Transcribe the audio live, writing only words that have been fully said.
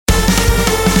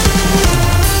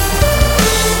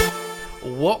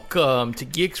Welcome to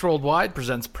Geeks Worldwide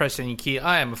presents Press Any Key.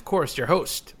 I am, of course, your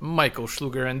host, Michael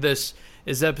Schluger, and this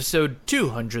is episode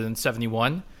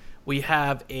 271. We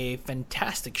have a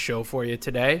fantastic show for you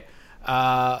today.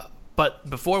 But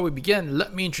before we begin,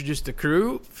 let me introduce the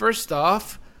crew. First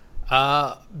off,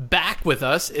 back with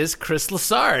us is Chris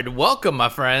Lassard. Welcome, my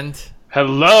friend.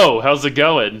 Hello, how's it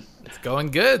going? It's going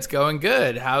good. It's going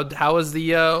good. How was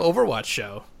the Overwatch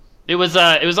show? It was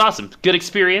awesome. Good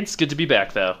experience. Good to be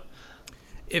back, though.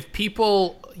 If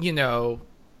people,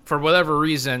 for whatever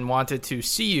reason, wanted to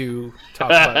see you talk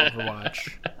about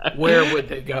Overwatch, where would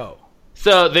they go?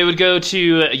 So they would go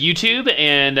to YouTube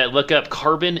and look up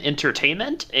Carbon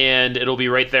Entertainment, and it'll be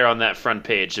right there on that front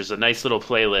page. There's a nice little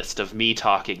playlist of me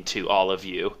talking to all of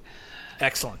you.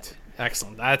 Excellent.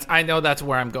 I know that's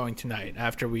where I'm going tonight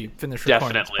after we finish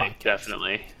recording this podcast.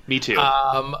 Definitely. Me too.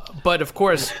 But of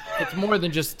course, it's more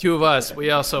than just the two of us.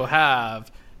 We also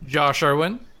have Josh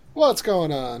Irwin. What's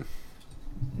going on?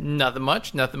 Nothing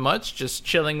much. Just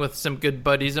chilling with some good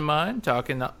buddies of mine,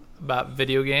 talking about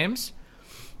video games.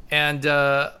 And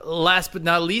last but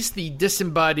not least, the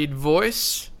disembodied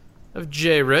voice of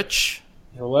Jay Rich.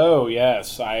 Hello,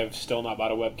 yes. I have still not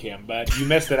bought a webcam, but you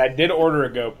missed it. I did order a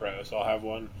GoPro, so I'll have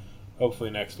one hopefully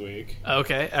next week.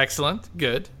 Okay, excellent.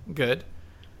 Good.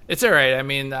 It's all right. I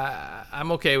mean,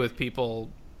 I'm okay with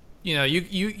people.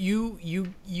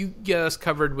 You get us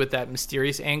covered with that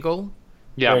mysterious angle.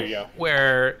 Yeah. There you go.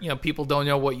 Where, people don't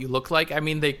know what you look like. I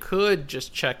mean, they could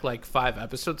just check like 5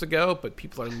 episodes ago, but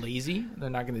people are lazy.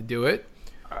 They're not going to do it.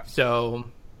 So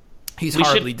he's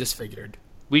hardly disfigured.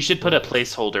 We should put a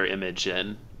placeholder image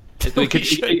in.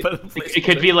 It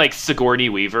could be like Sigourney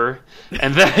Weaver,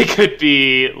 and then it could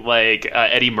be like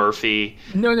Eddie Murphy.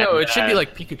 No, it should be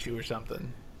like Pikachu or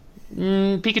something.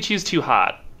 Pikachu's too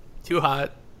hot. Too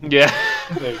hot. Yeah.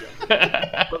 There you go.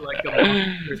 But like a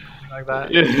monster or something like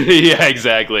that. Yeah,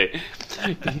 exactly.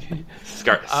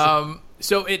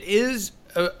 So it is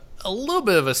a little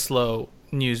bit of a slow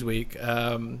news week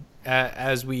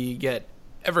as we get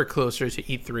ever closer to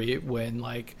E3 when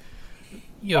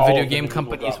video game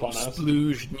companies will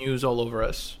splooge news all over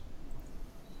us.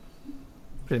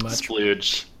 Pretty much.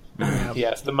 Splooge.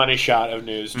 Yes, the money shot of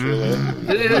news, truly.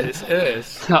 It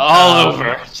is. All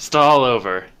over. Just all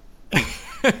over.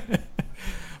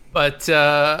 But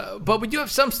we do have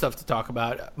some stuff to talk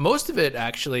about. Most of it,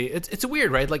 actually, it's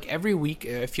weird, right? Like every week,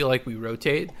 I feel like we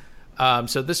rotate.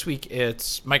 So this week,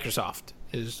 it's Microsoft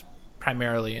is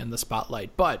primarily in the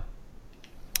spotlight, but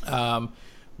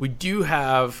we do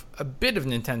have a bit of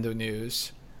Nintendo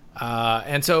news,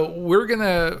 and so we're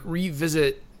gonna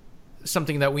revisit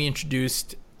something that we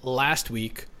introduced last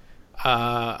week.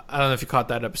 I don't know if you caught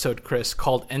that episode, Chris,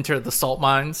 called "Enter the Salt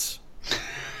Mines."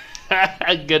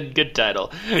 Good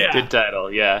title. Yeah. Good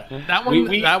title. Yeah. That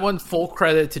one. Full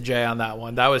credit to Jay on that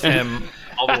one. That was him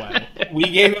all the way. We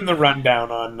gave him the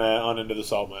rundown on Into the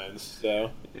Salt Mines.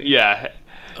 So yeah.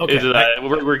 Okay.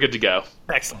 We're good to go.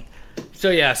 Excellent.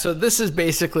 So this is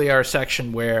basically our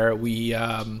section where we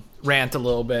rant a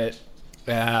little bit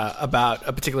about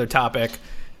a particular topic.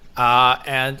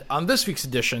 And on this week's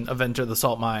edition of Enter the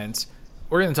Salt Mines,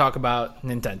 we're going to talk about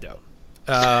Nintendo.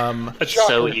 It's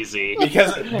so easy.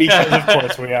 because of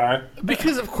course we are.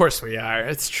 Because of course we are.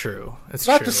 It's true. It's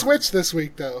not true. the Switch this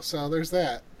week though, so there's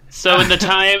that. So in the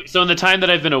time that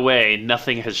I've been away,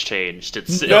 nothing has changed.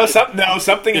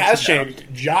 Something has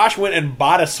changed. Josh went and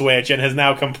bought a Switch and has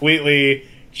now completely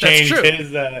changed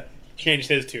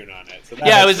his tune on it. So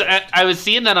I was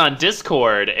seeing that on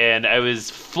Discord, and I was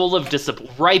full of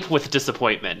ripe with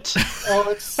disappointment. Oh,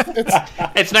 it's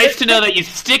It's nice to know that you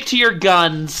stick to your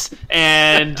guns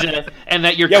and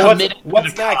that you're committed.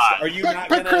 What's to the next? cause. Are you but, not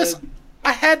but gonna... Chris,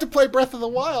 I had to play Breath of the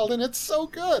Wild, and it's so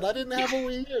good. I didn't have a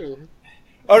Wii U.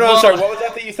 Oh no, sorry. What was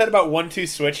that you said about 1-2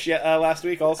 Switch last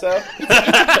week? Also, yeah,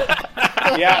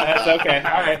 that's okay.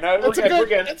 All right, no, we're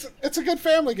good. It's a good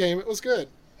family game. It was good.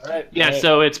 All right. Yeah, all right.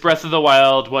 so it's Breath of the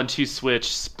Wild, 1-2 Switch,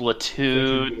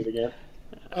 Splatoon,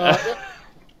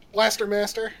 Blaster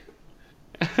Master.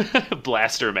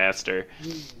 Blaster Master.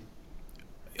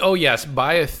 Oh yes,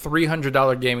 buy a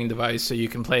 $300 gaming device so you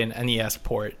can play an NES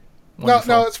port. No,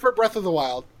 it's for Breath of the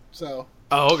Wild. So.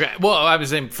 Oh, okay. Well, I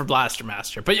was aiming for Blaster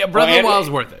Master, but yeah, Breath of the Wild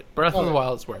is worth it. Breath of the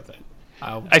Wild is worth it.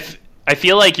 I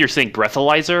feel like you're saying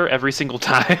breathalyzer every single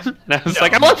time. And I was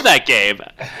I love that game.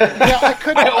 Yeah,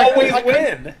 I always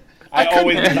win. I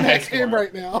always couldn't win win that game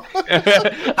right now.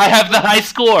 I have the high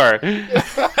score.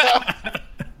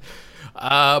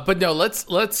 But no,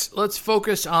 let's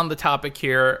focus on the topic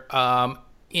here.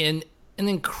 In an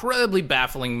incredibly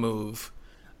baffling move,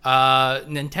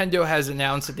 Nintendo has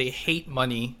announced that they hate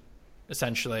money,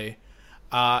 essentially,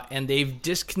 and they've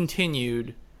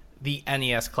discontinued the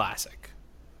NES Classic.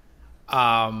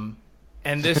 And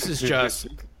this is just...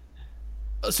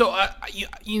 So,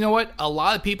 you know what? A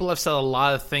lot of people have said a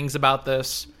lot of things about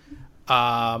this.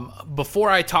 Before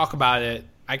I talk about it,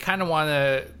 I kind of want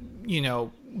to,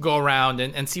 go around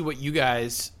and see what you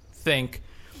guys think.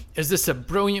 Is this a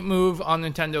brilliant move on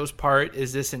Nintendo's part?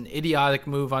 Is this an idiotic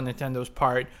move on Nintendo's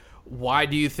part? Why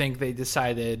do you think they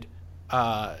decided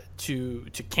to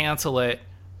cancel it?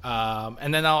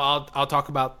 And then I'll talk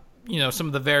about some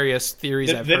of the various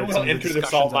theories I've heard. Then we'll enter the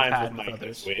salt mines with Mike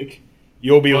this week.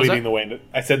 You'll be leading the way.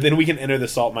 I said then we can enter the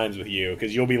salt mines with you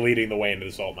because you'll be leading the way into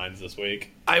the salt mines this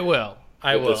week. I will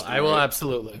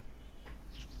absolutely.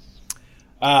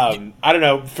 I don't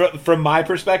know. From my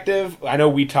perspective, I know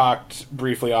we talked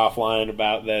briefly offline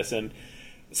about this, and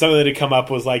some of it had come up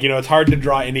was like, it's hard to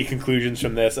draw any conclusions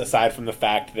from this aside from the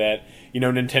fact that,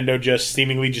 Nintendo just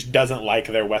seemingly just doesn't like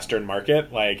their Western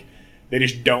market. Like, they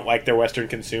just don't like their Western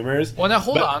consumers. Well, now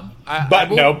hold on. I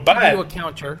will give you a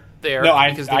counter there. No,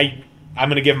 I'm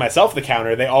going to give myself the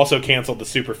counter. They also canceled the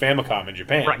Super Famicom in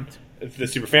Japan. Right. The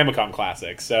Super Famicom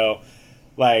Classic. So,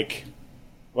 like,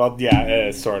 well,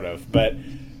 yeah, sort of. But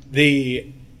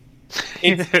it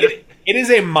is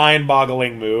a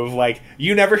mind-boggling move. Like,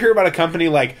 you never hear about a company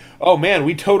like, oh man,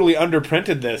 we totally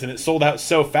underprinted this and it sold out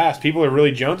so fast. People are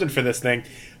really jonesing for this thing.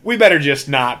 We better just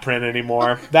not print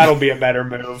anymore. That'll be a better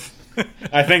move.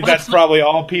 I think that's probably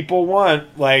all people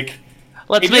want. Like,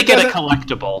 let's make it a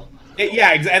collectible.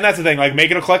 And that's the thing. Like,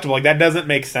 make it a collectible. Like, that doesn't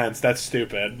make sense. That's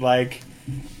stupid. Like,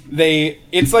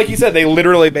 it's like you said. They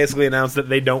literally basically announced that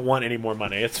they don't want any more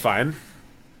money. It's fine.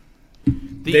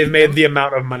 They've made the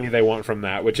amount of money they want from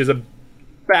that, which is a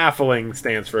baffling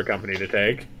stance for a company to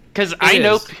take. Because I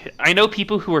know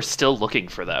people who are still looking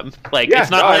for them. Like, yeah,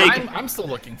 it's not like I'm still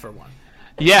looking for one.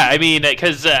 Yeah, I mean,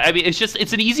 because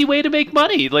it's an easy way to make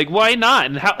money. Like, why not?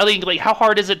 And how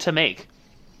hard is it to make?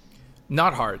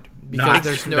 Not hard, because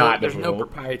there's no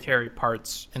proprietary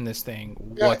parts in this thing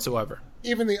whatsoever.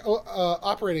 Even the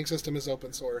operating system is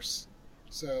open source,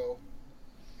 so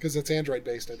because it's Android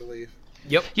based, I believe.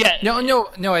 Yep. Yeah.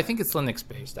 No. I think it's Linux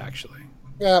based actually.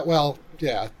 Well,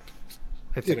 yeah.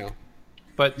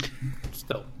 But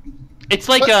still. It's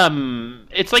like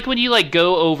it's like when you like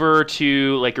go over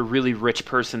to like a really rich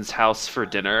person's house for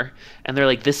dinner and they're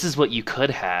like, this is what you could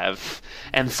have,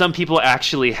 and some people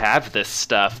actually have this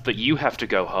stuff, but you have to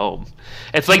go home.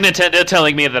 It's like Nintendo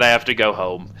telling me that I have to go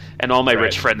home and all my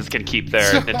rich friends can keep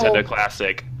their Nintendo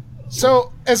Classic.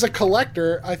 So as a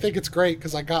collector, I think it's great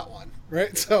because I got one.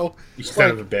 Right, so you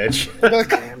son of a bitch.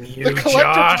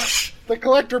 The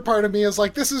collector part of me is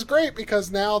like, this is great because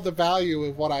now the value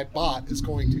of what I bought is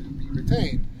going to be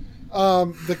retained.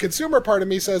 The consumer part of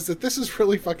me says that this is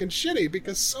really fucking shitty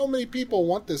because so many people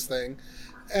want this thing,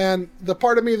 and the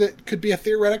part of me that could be a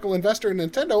theoretical investor in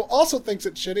Nintendo also thinks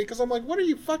it's shitty because I'm like, what are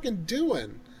you fucking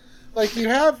doing? Like, you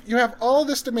have all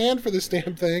this demand for this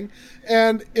damn thing,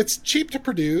 and it's cheap to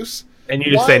produce, and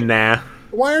you just say nah.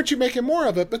 Why aren't you making more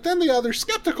of it? But then the other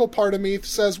skeptical part of me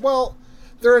says, well,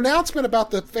 their announcement about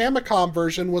the Famicom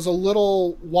version was a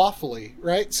little waffly,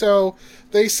 right? So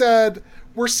they said,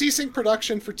 we're ceasing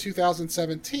production for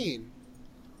 2017.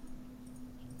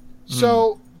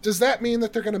 So does that mean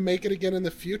that they're going to make it again in the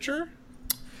future?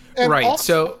 And right,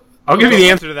 also, so... I'll give you the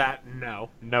answer to that. No,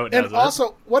 it doesn't. And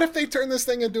also, what if they turn this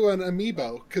thing into an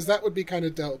amiibo? Because that would be kind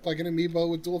of dope. Like an amiibo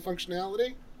with dual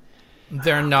functionality?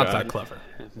 They're not that clever.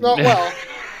 No, well,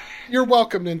 you're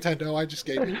welcome, Nintendo. I just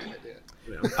gave you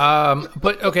the idea.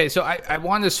 But okay, so I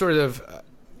want to sort of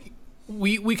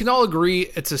we can all agree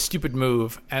it's a stupid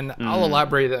move, and I'll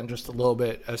elaborate on just a little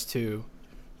bit as to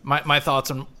my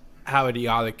thoughts on how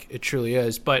idiotic it truly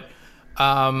is. But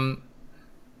let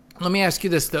me ask you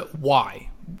this: why?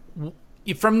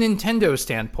 From Nintendo's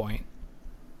standpoint,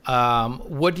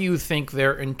 what do you think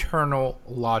their internal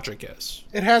logic is?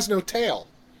 It has no tail.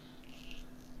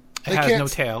 It has no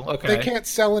tail. Okay. They can't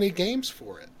sell any games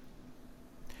for it.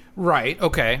 Right.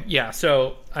 Okay. Yeah.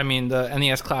 So, I mean, the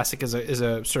NES Classic is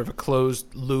a sort of a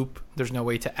closed loop. There's no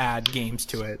way to add games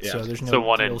to it. Yeah. So there's no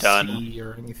one DLC and done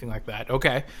or anything like that.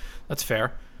 Okay. That's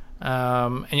fair.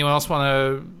 Anyone else want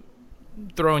to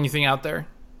throw anything out there?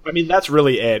 I mean, that's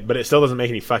really it, but it still doesn't make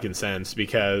any fucking sense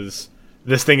because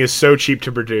this thing is so cheap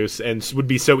to produce and would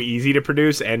be so easy to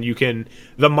produce, and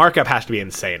the markup has to be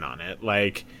insane on it.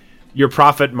 Like, your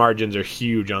profit margins are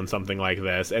huge on something like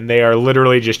this, and they are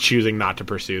literally just choosing not to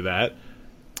pursue that.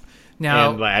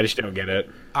 Now, and I just don't get it.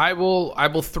 I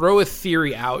will throw a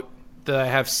theory out that I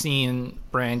have seen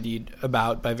brandied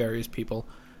about by various people,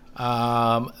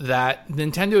 that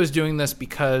Nintendo is doing this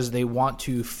because they want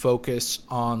to focus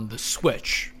on the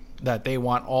Switch that they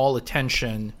want all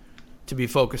attention to be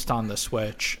focused on the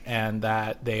Switch, and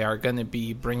that they are going to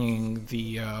be bringing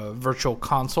the Virtual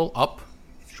Console up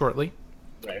shortly.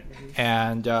 Right.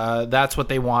 And that's what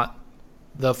they want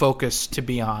the focus to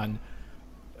be on.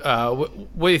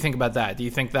 What do you think about that? Do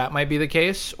you think that might be the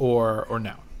case, or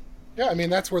no? Yeah, I mean,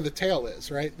 that's where the tail is,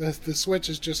 right? The Switch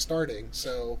is just starting,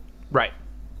 so... Right.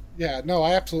 Yeah, no,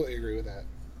 I absolutely agree with that.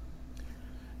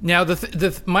 Now,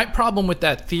 my problem with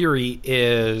that theory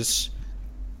is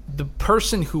the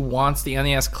person who wants the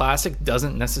NES Classic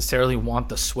doesn't necessarily want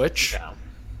the Switch. Yeah.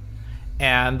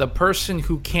 And the person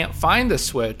who can't find the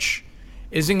Switch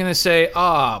isn't going to say,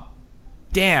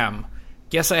 damn,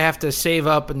 guess I have to save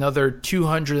up another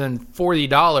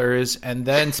 $240 and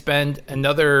then spend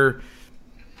another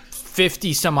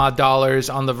 50 some odd dollars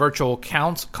on the Virtual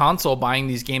Console buying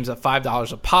these games at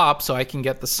 $5 a pop so I can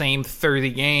get the same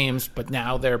 30 games, but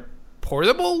now they're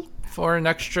portable for an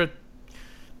extra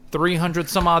 300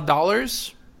 some odd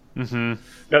dollars. No,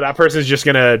 that person's just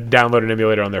gonna download an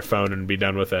emulator on their phone and be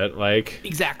done with it. Like,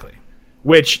 Exactly.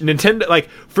 which Nintendo, like,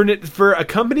 for a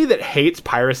company that hates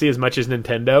piracy as much as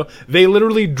Nintendo, they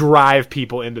literally drive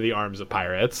people into the arms of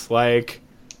pirates. Like,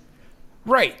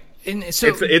 Right. And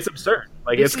so it's absurd.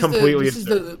 Like, it's completely this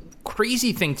absurd. is the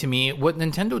crazy thing to me. What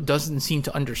Nintendo doesn't seem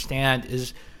to understand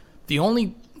is the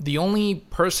only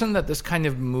person that this kind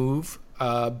of move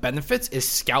benefits is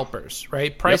scalpers,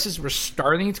 right? Prices were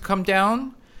starting to come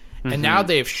down, and now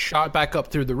they've shot back up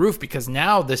through the roof because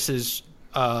now this is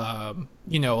a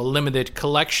limited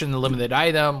collection, a limited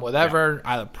item, whatever,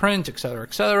 out of print, et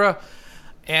cetera,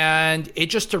 and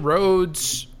it just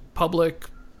erodes public,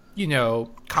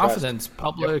 confidence,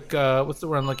 public. What's the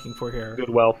word I'm looking for here?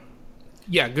 Goodwill.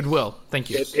 Yeah, goodwill.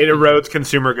 Thank you. It erodes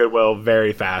consumer goodwill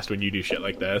very fast when you do shit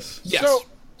like this. Yes.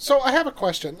 So I have a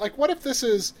question. Like, what if this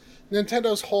is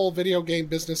Nintendo's whole video game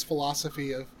business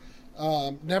philosophy of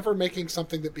never making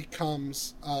something that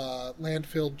becomes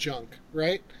landfill junk,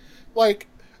 right? Like,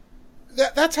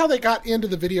 that's how they got into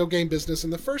the video game business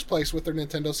in the first place with their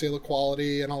Nintendo Sale of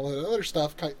Quality and all that other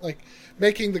stuff, like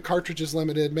making the cartridges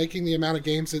limited, making the amount of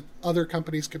games that other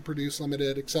companies could produce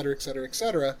limited, et cetera, et cetera, et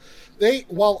cetera.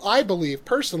 While I believe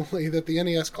personally that the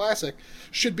NES Classic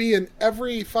should be in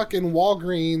every fucking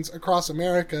Walgreens across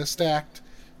America stacked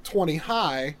 20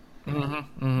 high,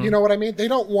 you know what I mean? They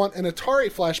don't want an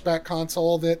Atari flashback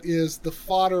console that is the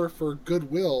fodder for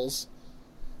Goodwills.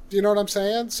 Do you know what I'm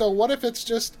saying? So what if it's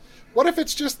just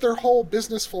their whole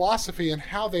business philosophy and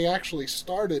how they actually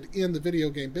started in the video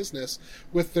game business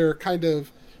with they're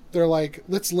like,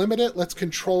 let's limit it, let's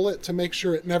control it to make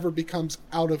sure it never becomes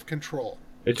out of control.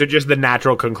 It's just the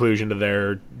natural conclusion to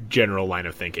their general line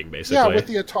of thinking, basically. Yeah, with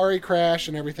the Atari crash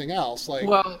and everything else. Like,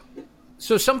 Well,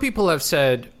 so some people have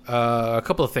said a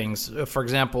couple of things. For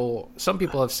example, some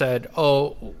people have said,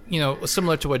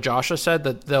 similar to what Joshua said,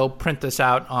 that they'll print this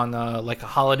out on like a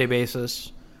holiday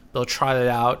basis. They'll try it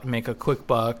out and make a quick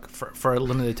buck for a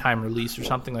limited time release or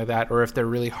something like that. Or if they're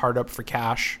really hard up for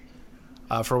cash,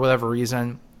 for whatever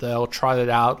reason, they'll try it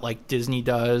out like Disney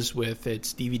does with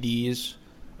its DVDs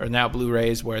or now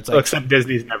Blu-rays, where it's like... Except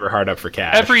Disney's never hard up for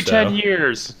cash. Every 10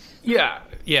 years. Yeah,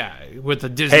 with the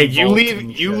Disney Hey, you Vault leave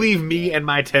and you shit. leave me and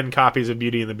my 10 copies of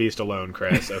Beauty and the Beast alone,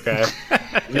 Chris, okay?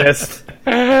 Just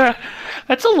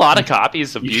That's a lot of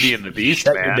copies of Beauty and the Beast,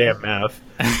 shut man. your damn mouth.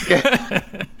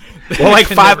 Well, like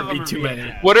Can 5 never would be be too too many.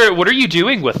 many. What are you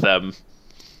doing with them?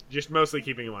 Just mostly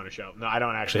keeping them on a shelf. No, I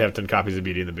don't actually have 10 copies of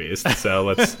Beauty and the Beast, so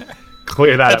let's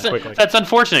clear that up quickly. That's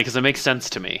unfortunate because it makes sense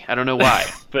to me. I don't know why,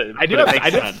 but I do but have,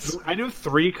 it makes sense. I do have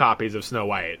 3 copies of Snow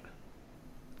White.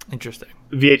 Interesting.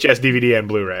 VHS, DVD, and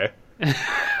Blu-ray.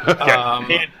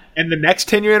 Okay. And the next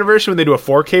 10-year anniversary, when they do a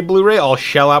 4K Blu-ray, I'll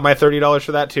shell out my $30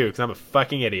 for that, too, because I'm a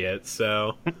fucking idiot,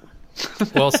 so...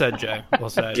 Well said, Jay. Well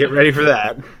said. Get ready for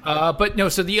that. But no.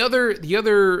 So the other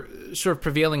sort of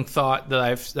prevailing thought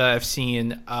that I've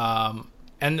seen,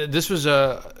 and there's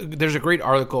a great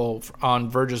article on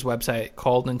Verge's website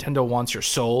called "Nintendo Wants Your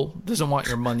Soul." Doesn't want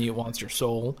your money, it wants your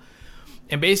soul.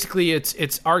 And basically,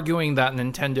 it's arguing that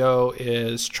Nintendo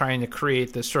is trying to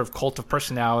create this sort of cult of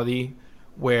personality,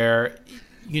 where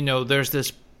there's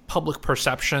this public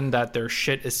perception that their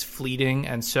shit is fleeting,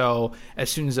 and so as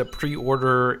soon as a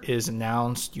pre-order is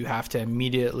announced, you have to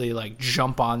immediately like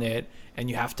jump on it, and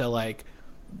you have to like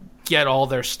get all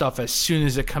their stuff as soon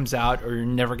as it comes out, or you're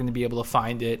never going to be able to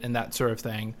find it, and that sort of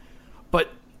thing.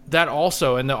 But that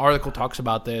also, and the article talks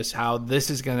about this, how this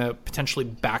is going to potentially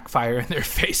backfire in their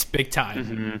face big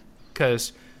time,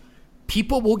 because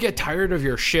people will get tired of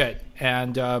your shit,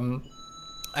 and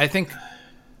I think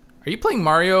Are you playing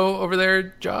Mario over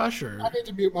there, Josh? Or I need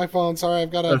to mute my phone. Sorry,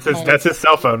 I've got a. That's his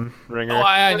cell phone ringer. oh,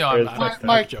 I know.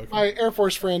 I'm joking. My Air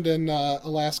Force friend in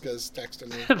Alaska is texting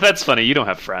me. That's funny. You don't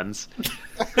have friends.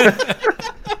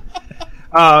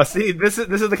 See, this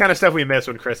is the kind of stuff we miss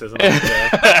when Chris isn't on the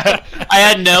show. I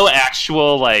had no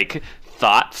actual like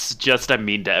thoughts. Just I'm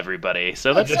mean to everybody.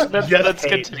 So that's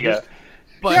good to know.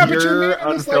 But Yeah, but Your your name is,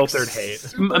 like, unfiltered hate.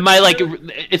 super My like,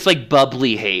 cheery- it's like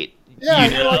bubbly hate. Yeah,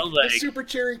 you you're know, like like- a super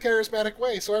cheery, charismatic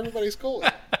way, so everybody's cool.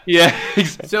 Yeah.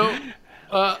 Exactly. So,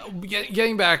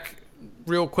 getting back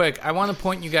real quick, I want to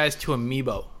point you guys to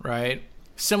Amiibo, right?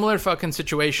 Similar fucking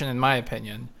situation, in my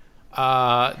opinion.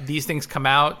 These things come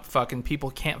out, fucking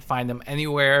people can't find them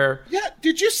anywhere. Yeah,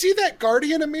 did you see that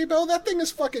Guardian amiibo? That thing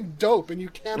is fucking dope, and you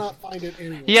cannot find it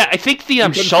anywhere. Yeah, I think the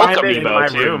can Shulk find it in my amiibo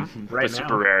too room right was now.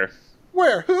 super rare.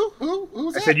 Where?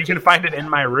 Who's I that? said you can find it in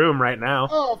my room right now.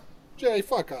 Oh, Jay,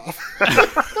 fuck off.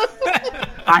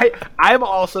 I'm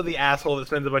also the asshole that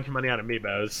spends a bunch of money on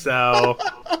amiibos, so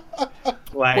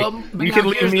like Well, but you now can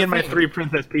leave here's me the and my thing. 3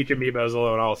 Princess Peach amiibos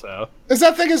alone. Also, Is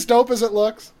that thing as dope as it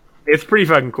looks? it's pretty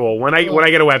fucking cool. When I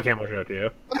get a webcam, I'll show it to you.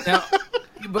 Now,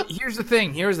 but here's the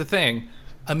thing.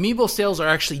 Amiibo sales are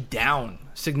actually down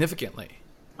significantly.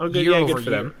 Oh, good, Year yeah, over good for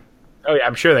year. them. Oh yeah,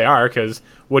 I'm sure they are. Because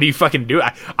what do you fucking do?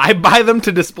 I buy them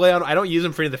to display on. I don't use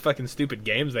them for any of the fucking stupid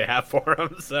games they have for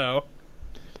them. So,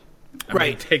 I mean,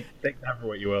 Right. take that for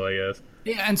what you will, I guess.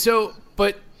 Yeah, and so,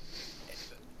 but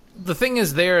the thing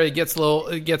is, it gets a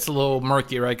little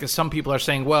murky, right? Because some people are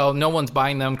saying, well, no one's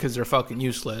buying them because they're fucking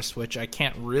useless, which I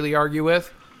can't really argue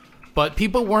with. But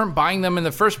people weren't buying them in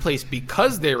the first place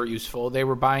because they were useful. They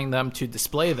were buying them to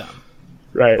display them.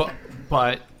 Right.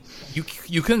 But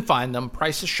you can find them.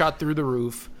 Prices shot through the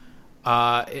roof.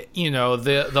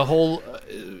 The whole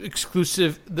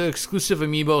exclusive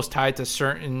amiibos tied to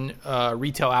certain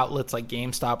retail outlets like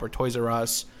GameStop or Toys R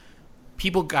Us.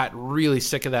 People got really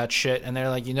sick of that shit, and they're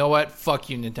like, you know what? Fuck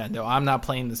you, Nintendo. I'm not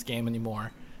playing this game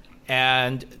anymore.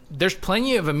 And there's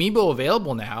plenty of amiibo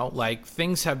available now. Like,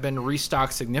 things have been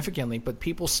restocked significantly, but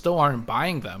people still aren't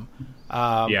buying them.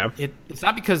 Yeah. It's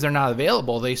not because they're not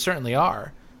available. They certainly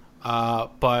are.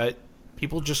 But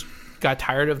people just got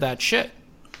tired of that shit,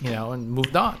 and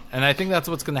moved on. And I think that's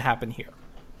what's going to happen here.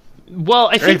 Well,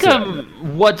 I think Exactly.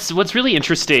 what's really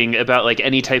interesting about like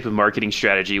any type of marketing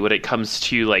strategy when it comes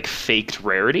to like faked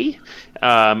rarity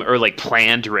or like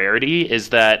planned rarity is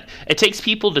that it takes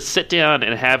people to sit down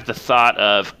and have the thought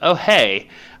of, oh, hey,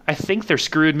 I think they're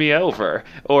screwing me over,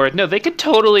 or no, they could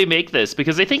totally make this,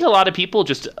 because I think a lot of people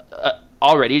just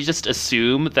already just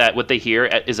assume that what they hear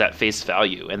is at face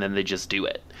value, and then they just do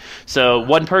it. So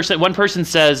one person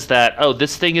says that, oh,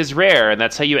 this thing is rare, and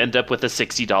that's how you end up with a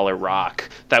 $60 rock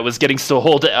that was getting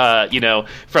sold,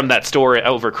 from that store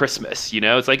over Christmas.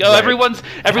 It's like, oh, Right.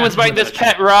 everyone's buying this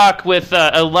pet rock with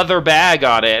a leather bag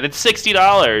on it, and it's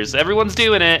 $60. Everyone's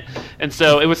doing it, and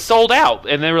so it was sold out,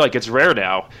 and they were like, it's rare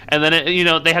now. And then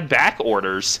they had back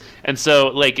orders, and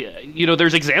so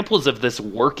there's examples of this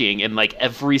working in like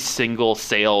every single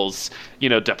sales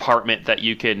department that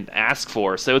you can ask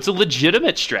for. So it's a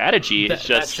legitimate strategy. It's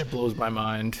That just shit blows my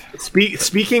mind.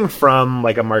 Speaking from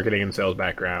like a marketing and sales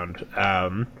background,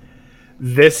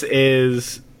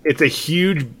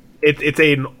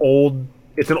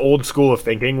 it's an old school of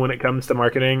thinking when it comes to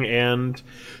marketing, and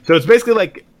so it's basically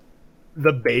like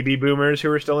the baby boomers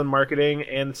who are still in marketing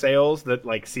and sales that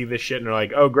like see this shit and are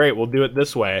like, oh great, we'll do it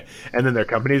this way, and then their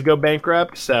companies go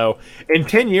bankrupt. So in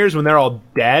 10 years when they're all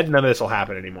dead, none of this will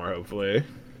happen anymore, hopefully.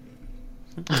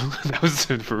 that was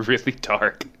really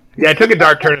dark. Yeah, it took a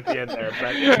dark turn at the end there,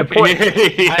 but the point,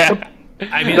 Yeah.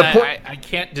 I mean, The point- I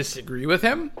can't disagree with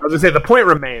him. I was gonna say the point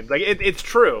remains. Like it's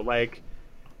true. Like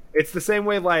it's the same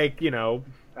way. Like in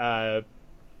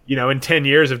 10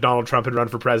 years, if Donald Trump had run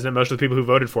for president, most of the people who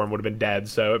voted for him would have been dead.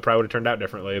 So it probably would have turned out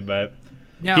differently. But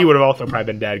Now, he would have also probably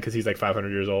been dead because he's like 500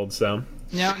 years old. So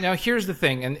Now, here's the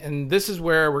thing, and this is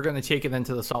where we're going to take it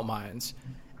into the salt mines.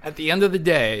 At the end of the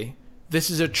day, this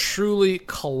is a truly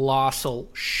colossal,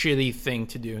 shitty thing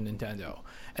to do, Nintendo.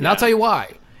 And I'll tell you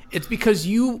why. It's because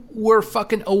you were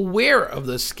fucking aware of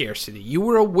the scarcity. You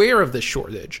were aware of the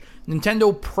shortage.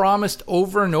 Nintendo promised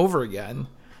over and over again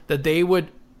that they would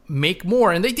make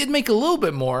more, and they did make a little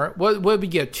bit more. What did we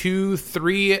get? 2,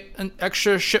 3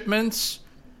 extra shipments?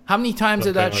 How many times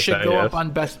did that Something like shit that, go yes. up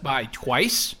on Best Buy?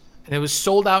 Twice? And it was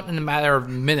sold out in a matter of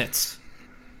minutes.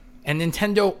 And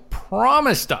Nintendo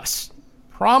promised us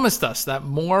that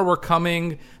more were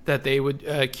coming, that they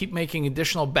would keep making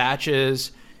additional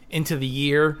batches into the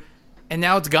year, and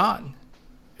now it's gone.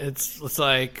 It's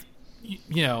like,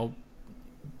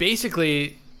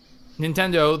 basically,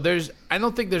 Nintendo, I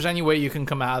don't think there's any way you can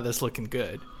come out of this looking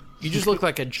good. You just look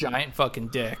like a giant fucking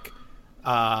dick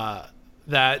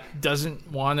that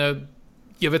doesn't want to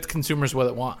give its consumers what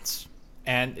it wants.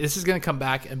 And this is going to come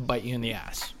back and bite you in the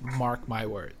ass. Mark my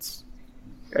words.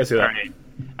 I see that. All right.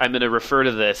 I'm going to refer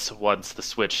to this once the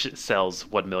Switch sells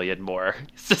 1 million more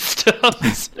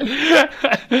systems.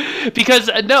 Because,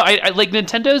 no, I like,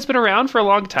 Nintendo's been around for a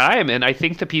long time, and I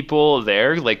think the people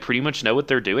there, like, pretty much know what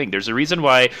they're doing. There's a reason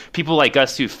why people like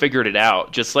us who figured it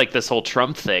out, just like this whole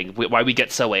Trump thing, why we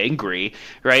get so angry,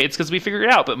 right? It's because we figured it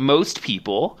out. But most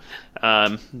people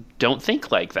don't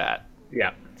think like that.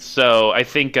 Yeah. So I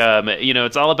think,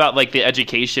 it's all about like the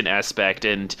education aspect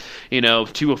and,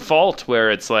 to a fault where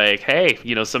it's like, hey,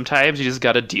 sometimes you just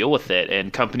got to deal with it.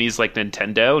 And companies like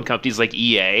Nintendo and companies like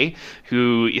EA,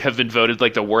 who have been voted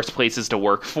like the worst places to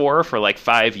work for like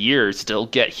 5 years, still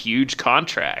get huge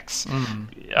contracts.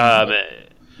 Well,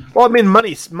 I mean,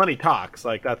 money talks.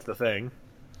 Like, that's the thing.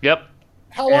 Yep.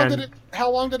 How long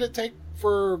did it take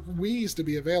for Wii's to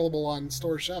be available on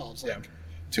store shelves? Like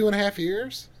 2.5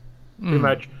 years? Pretty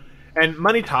much. And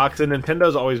money talks, and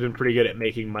Nintendo's always been pretty good at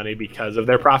making money because of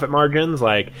their profit margins.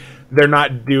 Like, they're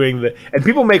not doing the... And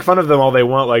people make fun of them all they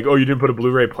want, like, oh, you didn't put a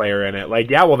Blu-ray player in it.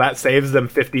 Like, yeah, well, that saves them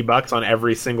 $50 on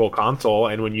every single console,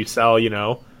 and when you sell,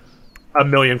 1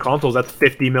 million consoles, that's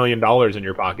 $50 million in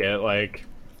your pocket. Like...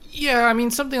 Yeah, I mean,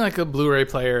 something like a Blu-ray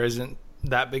player isn't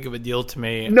that big of a deal to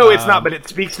me. No, it's not, but it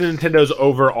speaks to Nintendo's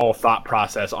overall thought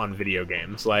process on video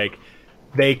games. Like...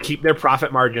 They keep their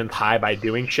profit margins high by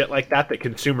doing shit like that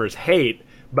consumers hate,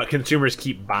 but consumers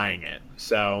keep buying it.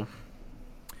 So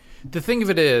the thing of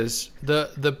it is,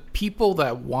 the people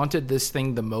that wanted this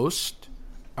thing the most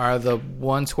are the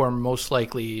ones who are most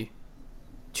likely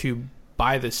to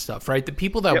buy this stuff, right? The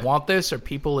people that want this are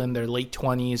people in their late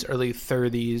 20s, early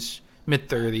 30s, mid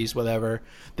 30s, whatever.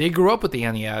 They grew up with the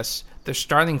NES. They're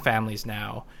starting families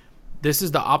now. This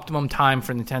is the optimum time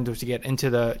for Nintendo to get into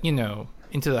the,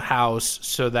 into the house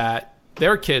so that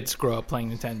their kids grow up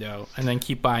playing Nintendo and then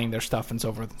keep buying their stuff and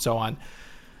so forth and so on.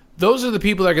 Those are the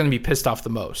people that are going to be pissed off the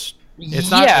most.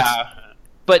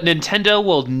 But Nintendo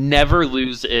will never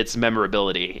lose its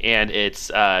memorability and its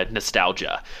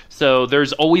nostalgia. So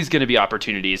there's always going to be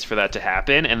opportunities for that to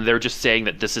happen, and they're just saying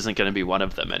that this isn't going to be one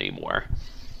of them anymore.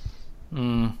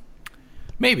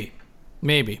 Maybe.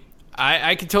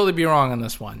 I could totally be wrong on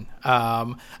this one.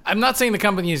 I'm not saying the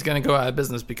company is going to go out of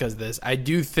business because of this. I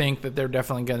do think that they're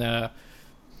definitely going to...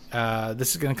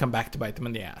 this is going to come back to bite them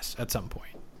in the ass at some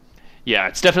point. Yeah,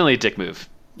 it's definitely a dick move.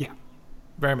 Yeah,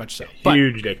 very much so.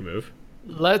 Huge dick move.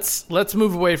 Let's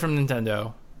move away from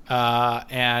Nintendo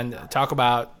and talk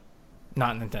about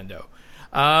not Nintendo.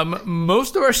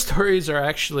 Most of our stories are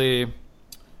actually...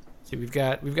 See, we've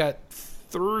got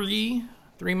three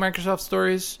Microsoft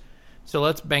stories. So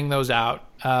let's bang those out,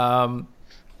 and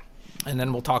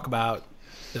then we'll talk about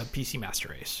the PC Master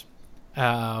Race.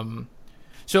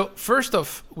 So first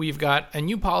off, we've got a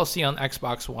new policy on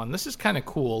Xbox One. This is kind of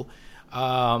cool.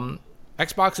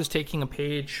 Xbox is taking a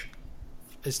page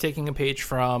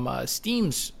from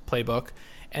Steam's playbook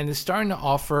and is starting to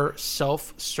offer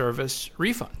self-service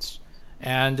refunds.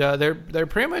 And they're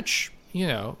pretty much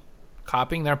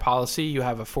copying their policy. You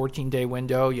have a 14-day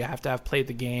window. You have to have played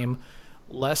the game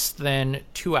less than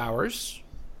 2 hours,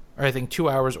 or I think 2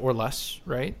 hours or less,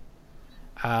 right?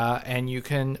 And you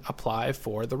can apply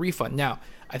for the refund. Now,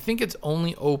 I think it's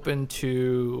only open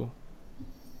to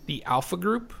the Alpha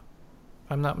Group,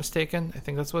 if I'm not mistaken. I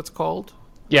think that's what it's called.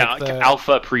 Yeah, like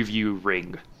Alpha Preview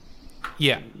Ring.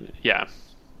 Yeah.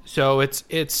 So it's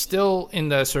still in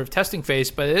the sort of testing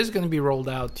phase, but it is going to be rolled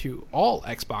out to all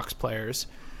Xbox players.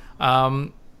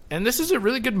 And this is a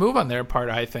really good move on their part,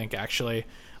 I think, actually.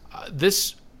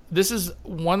 This is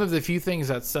one of the few things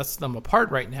that sets them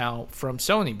apart right now from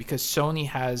Sony, because Sony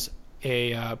has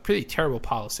a pretty terrible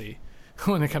policy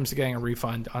when it comes to getting a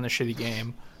refund on a shitty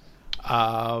game.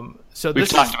 So we've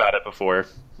talked about it before.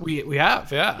 We have,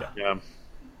 yeah.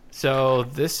 So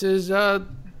this is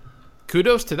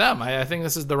kudos to them. I think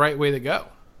this is the right way to go.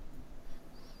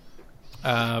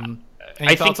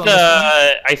 I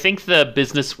think the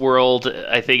business world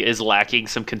is lacking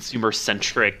some consumer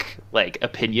centric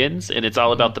opinions, and it's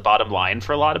all about the bottom line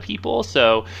for a lot of people.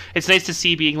 So it's nice to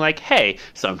see being like, hey,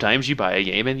 sometimes you buy a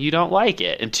game and you don't like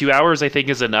it, and 2 hours I think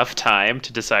is enough time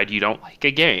to decide you don't like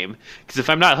a game. Because if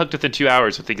I'm not hooked within 2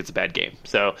 hours, I think it's a bad game.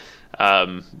 So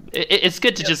it's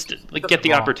good to just get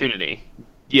the opportunity.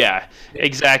 Yeah,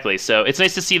 exactly. So it's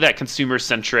nice to see that consumer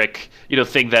centric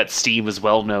thing that Steam was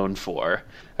well known for.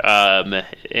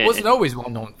 It wasn't always well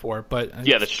known for, but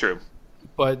yeah, that's true.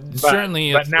 But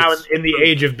certainly, but now in the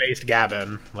age of based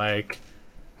Gavin,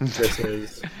 this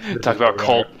is talk about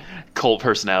cult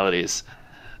personalities.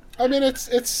 I mean,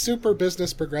 it's super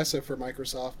business progressive for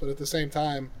Microsoft, but at the same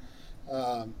time,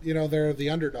 they're the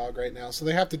underdog right now, so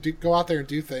they have to go out there and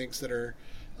do things that are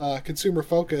consumer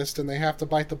focused, and they have to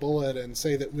bite the bullet and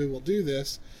say that we will do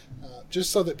this,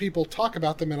 just so that people talk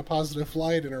about them in a positive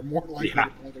light and are more likely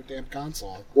to buy their damn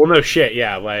console. Well, no shit,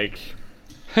 yeah, like.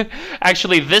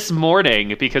 Actually, this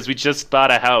morning, because we just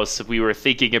bought a house, we were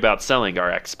thinking about selling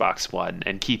our Xbox One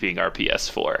and keeping our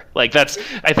PS4. Like,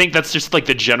 I think that's just like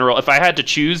the general. If I had to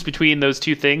choose between those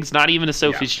two things, not even a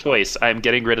Sophie's choice, I'm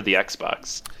getting rid of the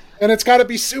Xbox. And it's got to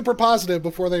be super positive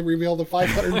before they reveal the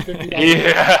 $550.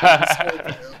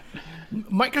 Yeah.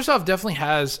 Microsoft definitely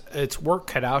has its work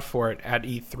cut out for it at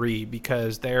E3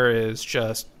 because there is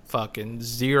just fucking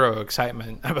zero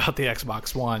excitement about the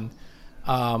Xbox One.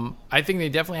 I think they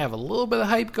definitely have a little bit of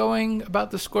hype going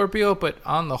about the Scorpio, but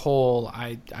on the whole,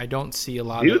 I don't see a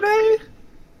lot. Do they?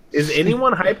 Is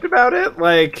anyone hyped about it?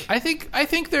 Like, I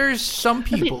think there's some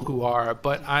people who are,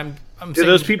 but I'm. Do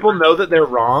those people know that they're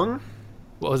wrong?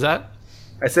 What was that?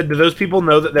 I said, do those people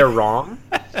know that they're wrong?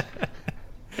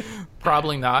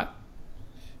 Probably not.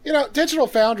 Digital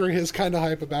Foundry is kind of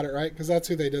hype about it, right? Because that's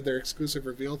who they did their exclusive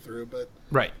reveal through. But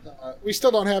right, we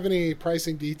still don't have any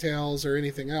pricing details or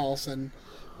anything else. And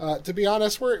to be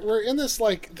honest, we're in this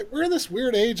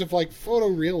weird age of like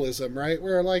photorealism, right?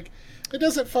 Where like it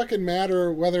doesn't fucking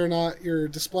matter whether or not you're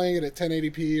displaying it at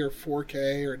 1080p or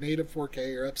 4K or native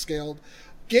 4K or upscaled.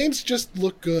 Games just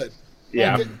look good.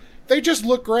 Yeah. Like, they just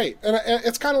look great. And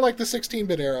it's kind of like the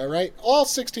 16-bit era, right? All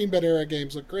 16-bit era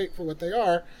games look great for what they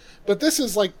are. But this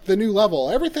is like the new level.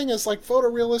 Everything is like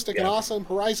photorealistic and awesome.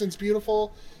 Horizon's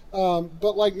beautiful.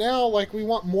 But like now, like we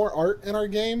want more art in our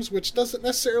games, which doesn't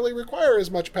necessarily require as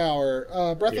much power.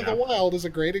 Breath of the Wild is a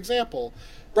great example.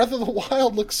 Breath of the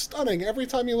Wild looks stunning. Every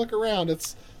time you look around,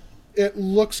 it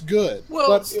looks good. Well,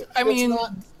 but this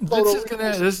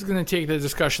is gonna take the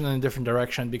discussion in a different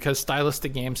direction because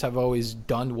stylistic games have always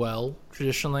done well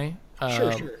traditionally.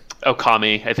 Sure.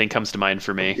 Okami, I think, comes to mind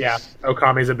for me. Yeah,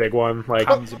 Okami's a big one. Like,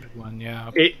 Okami's a big one, yeah.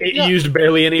 It used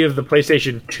barely any of the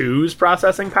PlayStation 2's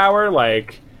processing power,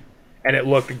 like, and it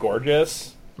looked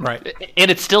gorgeous. Right.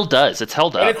 And it still does. It's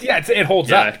held up. It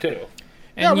holds up, too.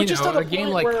 And, we just had a game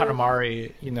like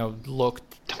Katamari,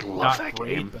 looked love not that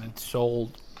great, game. but it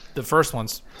sold. The first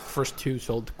two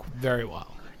sold very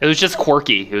well. It was just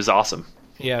quirky. It was awesome.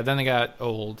 Yeah, then it got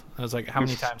old. I was like, how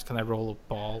many times can I roll a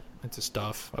ball into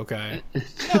stuff? Okay. Yeah,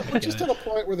 we're just at a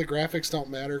point where the graphics don't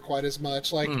matter quite as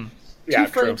much. Like, 2 Yeah,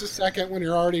 frames true. a second when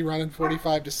you're already running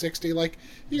 45 to 60. Like,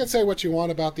 you can say what you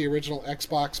want about the original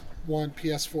Xbox One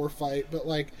PS4 fight, but,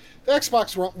 like, the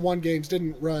Xbox One games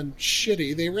didn't run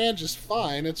shitty. They ran just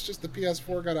fine. It's just the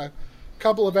PS4 got a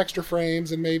couple of extra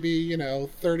frames and maybe,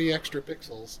 30 extra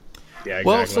pixels. Yeah,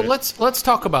 exactly. Well, so let's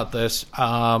talk about this.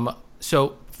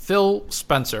 So Phil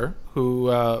Spencer,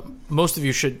 who most of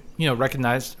you should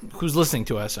recognize, who's listening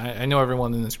to us. I know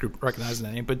everyone in this group recognizes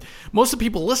that name, but most of the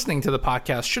people listening to the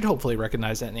podcast should hopefully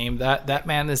recognize that name. That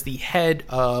man is the head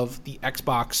of the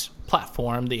Xbox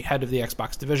platform, the head of the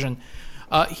Xbox division.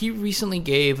 He recently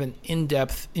gave an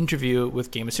in-depth interview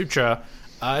with Gamasutra.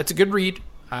 It's a good read.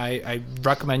 I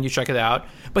recommend you check it out.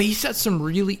 But he said some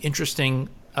really interesting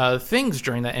things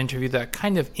during that interview that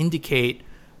kind of indicate,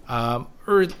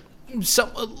 indicate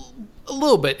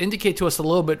to us a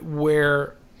little bit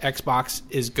where Xbox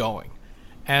is going.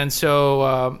 And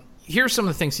so here's some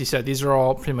of the things he said. These are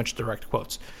all pretty much direct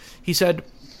quotes. He said,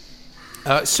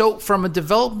 so from a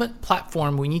development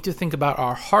platform, we need to think about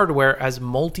our hardware as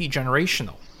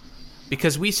multi-generational.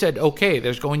 Because we said, okay,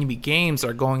 there's going to be games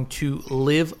that are going to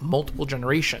live multiple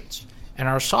generations. And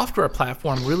our software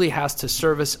platform really has to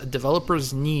service a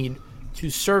developer's need to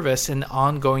service an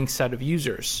ongoing set of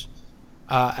users.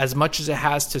 As much as it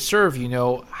has to serve,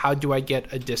 how do I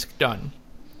get a disc done?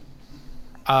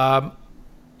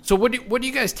 So what do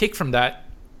you guys take from that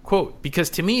quote? Because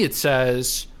to me it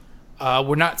says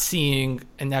we're not seeing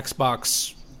an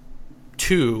Xbox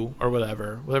 2 or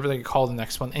whatever they could call the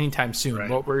next one anytime soon.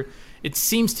 Right. It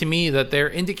seems to me that they're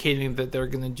indicating that they're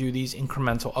going to do these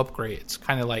incremental upgrades,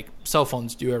 kind of like cell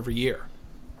phones do every year.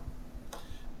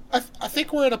 I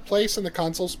think we're at a place in the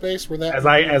console space where that... As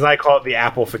I call it, the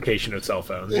Appleification of cell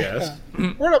phones, yes.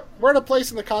 We're at a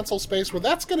place in the console space where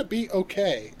that's going to be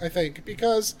okay, I think,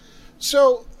 because...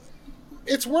 So,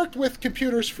 it's worked with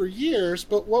computers for years,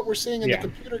 but what we're seeing in the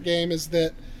computer game is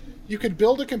that you can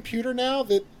build a computer now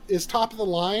that is top of the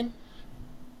line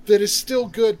that is still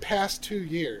good past 2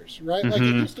 years, right? Like,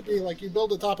 it used to be like you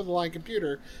build a top of the line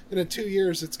computer, and in 2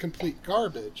 years it's complete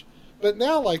garbage. But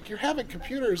now, like, you're having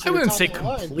computers. I that are wouldn't top say of the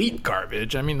line. complete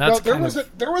garbage. I mean, No, that's there kind was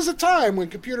of... there was a time when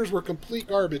computers were complete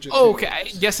garbage. Oh, okay.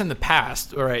 Yes, in the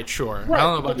past. All right, sure. Right, I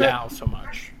don't know but about now so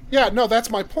much. Yeah, no, that's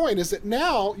my point. Is that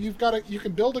now you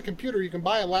can build a computer, you can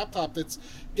buy a laptop that's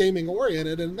gaming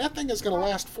oriented, and that thing is going to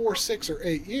last 4, 6, or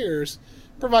 8 years,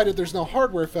 provided there's no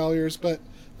hardware failures. But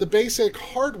the basic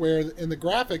hardware and the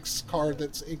graphics card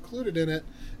that's included in it,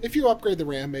 if you upgrade the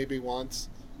RAM maybe once,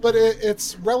 but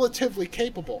it's relatively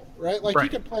capable, right? Like Right. you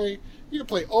can play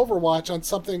Overwatch on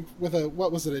something with a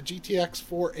GTX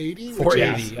 480,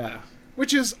 480, yeah.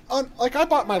 which is like I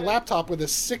bought my laptop with a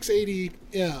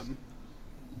 680M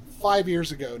 5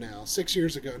 years ago now, 6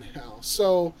 years ago now.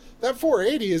 So that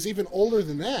 480 is even older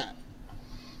than that.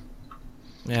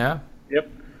 Yeah. Yep.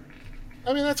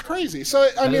 I mean, that's crazy. So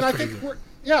I mean, is I pretty think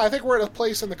good. I think we're at a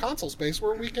place in the console space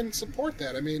where we can support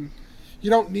that. I mean, you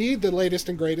don't need the latest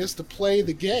and greatest to play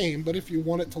the game, but if you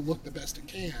want it to look the best it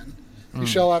can, you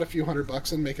shell out a few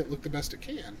 $100 and make it look the best it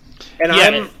can. And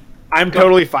Yeah. I'm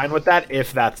totally fine with that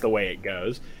if that's the way it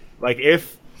goes. Like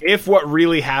if what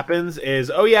really happens is,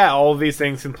 oh yeah, all of these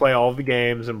things can play all of the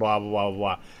games and blah blah blah blah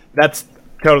blah. That's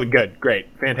totally good, great,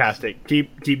 fantastic.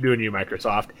 Keep doing you,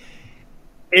 Microsoft.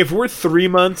 If we're 3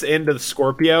 months into the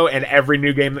Scorpio and every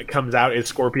new game that comes out is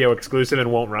Scorpio exclusive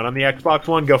and won't run on the Xbox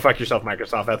One, go fuck yourself,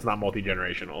 Microsoft. That's not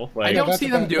multi-generational. I Like, don't that's see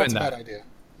a them bad- doing that's a that. bad idea.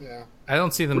 Yeah. I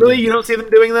don't see them really, doing you don't see them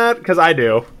doing that? Because I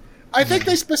do. I think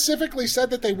they specifically said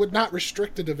that they would not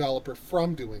restrict a developer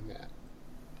from doing that.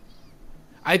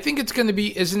 I think it's going to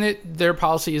be, isn't it? Their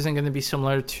policy isn't going to be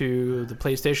similar to the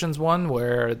PlayStation's one,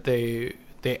 where they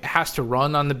it has to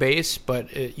run on the base, but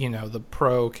the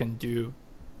Pro can do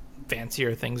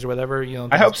fancier things or whatever.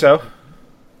 I hope so.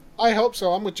 I hope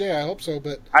so. I'm with Jay. I hope so.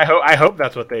 But I hope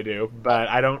that's what they do, but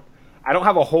I don't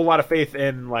have a whole lot of faith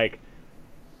in like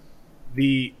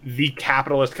the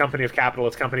capitalist company of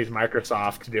capitalist companies,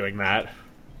 Microsoft, doing that.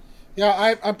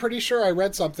 yeah, I'm pretty sure I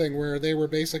read something where they were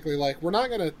basically like, we're not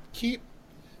going to keep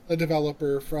a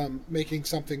developer from making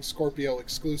something Scorpio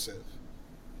exclusive.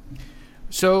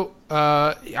 So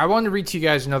I wanted to read to you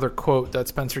guys another quote that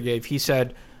Spencer gave. He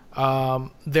said,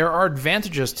 there are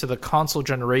advantages to the console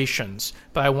generations,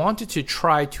 but I wanted to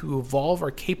try to evolve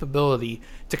our capability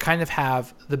to kind of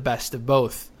have the best of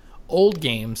both. Old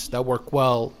games that work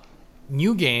well,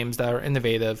 new games that are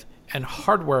innovative, and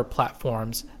hardware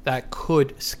platforms that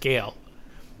could scale.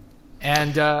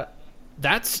 And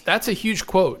that's a huge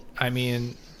quote. I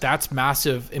mean, that's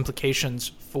massive implications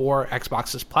for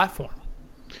Xbox's platform.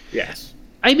 Yes.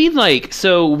 I mean, like,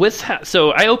 so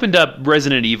I opened up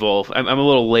Resident Evil. I'm a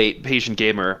little late, patient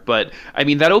gamer, but I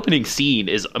mean that opening scene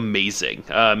is amazing.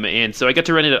 And so I got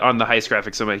to run it on the highest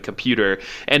graphics on my computer.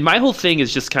 And my whole thing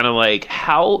is just kind of like,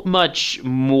 how much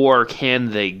more can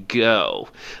they go,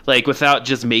 like, without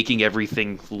just making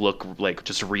everything look like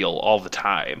just real all the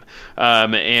time?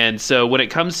 And so when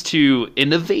it comes to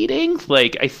innovating,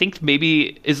 like, I think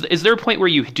maybe is there a point where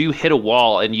you do hit a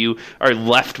wall and you are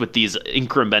left with these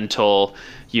incremental,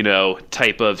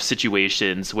 type of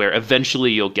situations where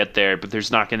eventually you'll get there, but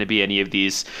there's not going to be any of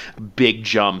these big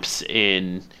jumps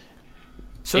in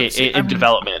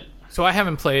development. So I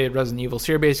haven't played Resident Evil.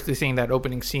 So you're basically saying that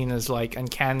opening scene is like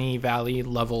Uncanny Valley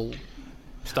level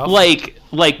stuff?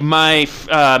 Like my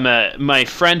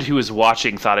friend who was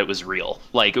watching thought it was real.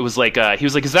 Like, it was like, he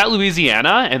was like, "Is that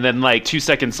Louisiana?" And then like 2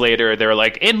 seconds later, they were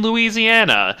like, "In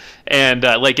Louisiana." And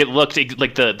like, it looked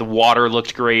like the water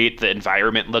looked great, the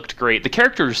environment looked great. The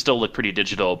characters still looked pretty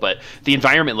digital, but the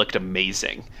environment looked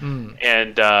amazing.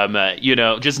 And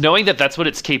just knowing that that's what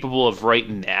it's capable of right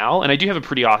now. And I do have a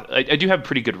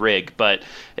pretty good rig, but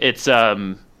it's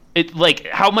like,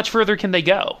 how much further can they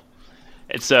go?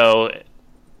 And so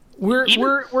We're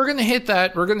gonna hit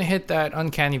that. We're gonna hit that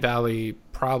Uncanny Valley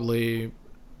probably.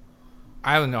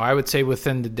 I don't know. I would say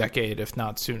within the decade, if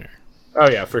not sooner. Oh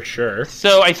yeah, for sure.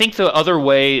 So I think the other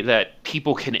way that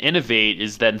people can innovate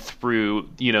is then through,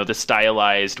 the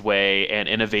stylized way and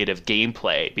innovative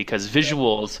gameplay, because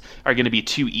visuals are going to be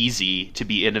too easy to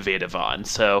be innovative on.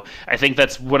 So I think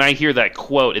that's when I hear that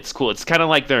quote, it's cool. It's kind of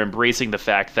like they're embracing the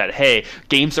fact that, hey,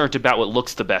 games aren't about what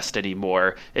looks the best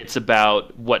anymore. It's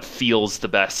about what feels the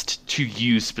best to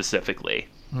you specifically.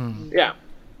 Yeah,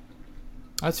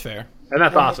 That's fair. and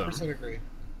that's awesome. 100% agree.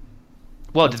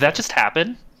 Well, did that just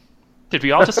happen? Did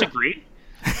we all just agree?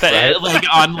 That, like,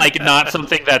 on, like, not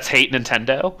something that's hate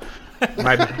Nintendo?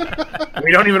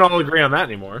 We don't even all agree on that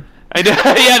anymore. I know,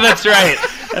 yeah, that's right.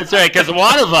 That's right, because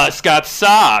one of us got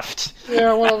soft.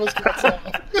 Yeah, one of us got some.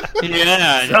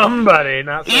 Yeah. Somebody,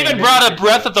 not saying Even brought up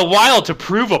Breath of the Wild to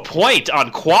prove a point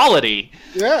on quality.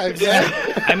 Yeah,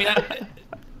 exactly. I mean,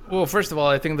 Well, first of all,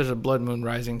 I think there's a blood moon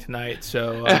rising tonight,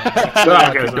 so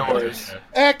doors.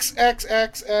 X.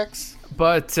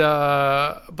 But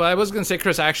I was gonna say,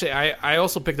 Chris, actually, I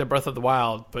also picked up Breath of the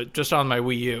Wild, but just on my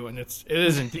Wii U, and it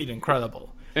is indeed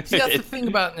incredible. See, that's the thing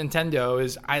about Nintendo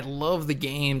is I love the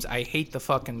games, I hate the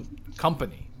fucking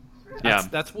company. That's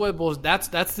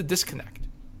that's the disconnect.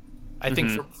 I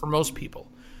think for most people.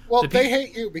 Well, they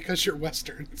hate you because you're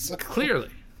Western. So. Clearly.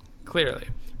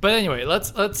 But anyway,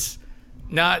 let's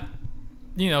not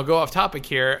go off topic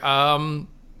here. Now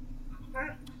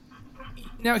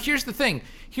here's the thing.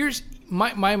 Here's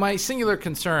my singular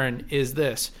concern is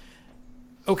this.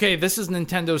 Okay, this is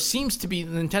Nintendo. Seems to be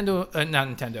Nintendo, not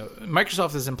Nintendo.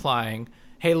 Microsoft is implying,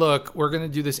 hey, look, we're going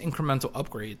to do this incremental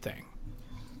upgrade thing.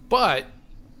 But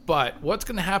what's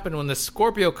going to happen when the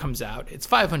Scorpio comes out? It's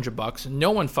 $500 and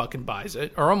no one fucking buys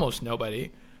it, or almost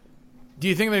nobody. Do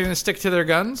you think they're going to stick to their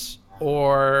guns,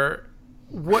 or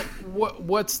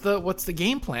what's the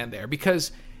game plan there?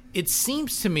 Because it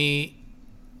seems to me,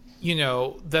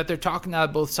 that they're talking out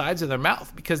of both sides of their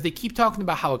mouth, because they keep talking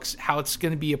about how it's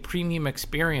going to be a premium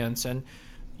experience, and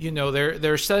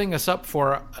they're setting us up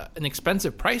for an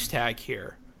expensive price tag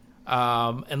here,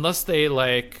 unless they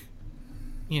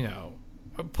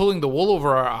pulling the wool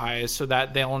over our eyes so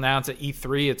that they'll announce at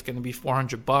E3 it's going to be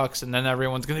 $400 and then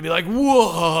everyone's going to be like,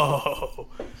 whoa.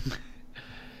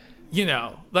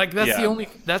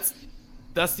 That's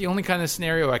the only kind of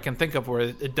scenario I can think of where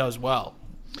it does well.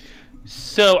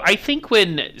 So I think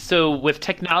with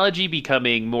technology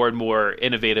becoming more and more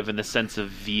innovative in the sense of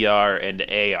VR and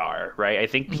AR, right? I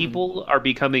think people are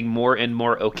becoming more and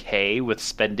more okay with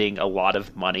spending a lot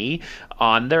of money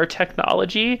on their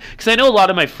technology. Because I know a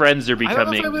lot of my friends are becoming... I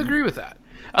don't know if I would agree with that.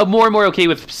 More and more okay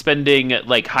with spending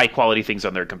like high quality things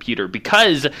on their computer,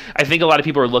 because I think a lot of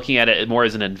people are looking at it more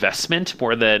as an investment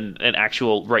more than an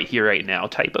actual right here right now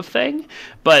type of thing.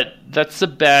 But that's a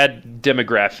bad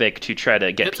demographic to try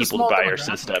to get people to buy our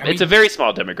system. It's a very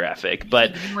small demographic,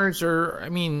 but gamers are,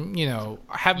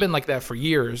 have been like that for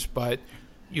years, but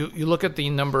you look at the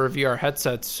number of VR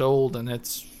headsets sold and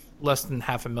it's less than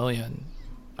 500,000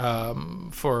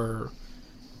 for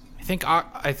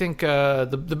I think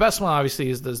the best one obviously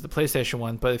is the PlayStation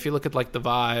one, but if you look at like the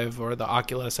Vive or the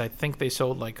Oculus, I think they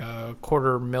sold like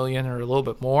 250,000 or a little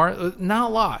bit more.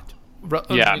 Not a lot,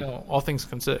 all things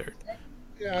considered.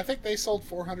 Yeah, I think they sold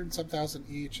 400,000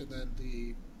 each, and then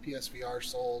the PSVR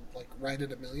sold like right at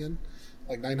 1 million,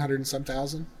 like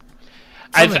 900,000.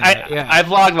 I've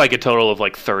logged like a total of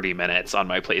like 30 minutes on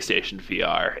my PlayStation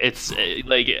VR. It's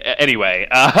like anyway.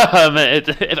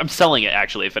 I'm selling it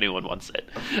actually if anyone wants it.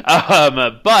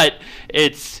 But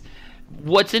it's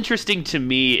what's interesting to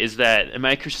me is that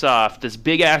Microsoft, this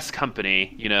big ass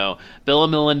company, Bill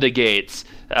and Melinda Gates,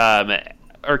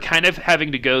 are kind of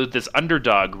having to go this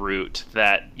underdog route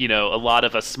that, a lot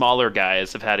of us smaller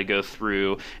guys have had to go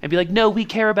through and be like, no, we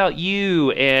care about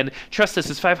you, and trust us,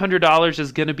 this $500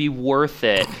 is going to be worth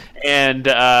it. And,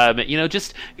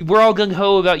 just, we're all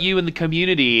gung-ho about you in the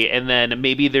community. And then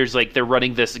maybe there's like, they're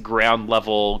running this ground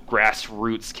level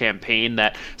grassroots campaign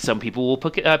that some people will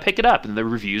pick it up and the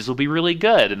reviews will be really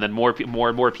good. And then more and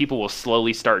more people will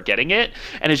slowly start getting it.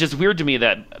 And it's just weird to me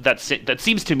that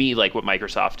seems to me like what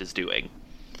Microsoft is doing.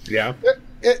 Yeah.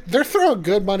 They're throwing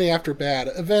good money after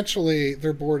bad. Eventually,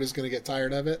 their board is going to get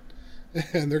tired of it,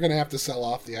 and they're going to have to sell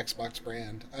off the Xbox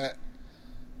brand.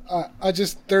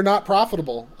 They're not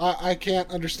profitable. I can't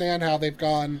understand how they've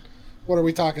gone, what are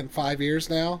we talking, 5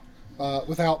 years now,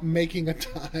 without making a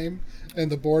dime,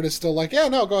 and the board is still like, yeah,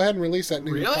 no, go ahead and release that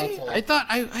new console. I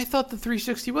thought the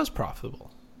 360 was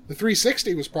profitable. The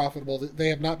 360 was profitable. They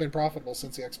have not been profitable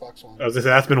since the Xbox One. I was going to say,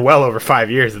 that's been well over 5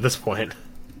 years at this point.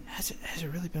 Has it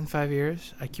really been 5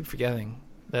 years? I keep forgetting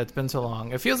that it's been so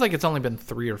long. It feels like it's only been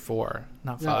 3 or 4,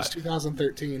 not 5. No, it's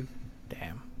 2013.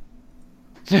 Damn.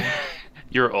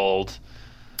 You're old.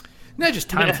 No, just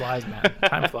time flies, man.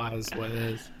 Time flies. What it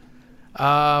is.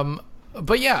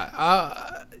 But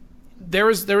yeah, there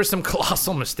was some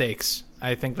colossal mistakes.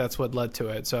 I think that's what led to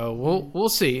it. So we'll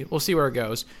see. We'll see where it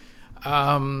goes.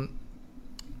 Obviously,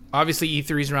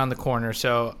 E3 is around the corner,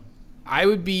 so I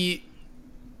would be.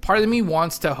 Part of me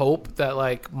wants to hope that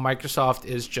like Microsoft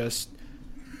is just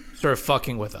sort of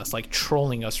fucking with us, like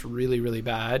trolling us really, really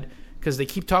bad, because they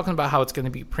keep talking about how it's going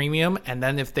to be premium, and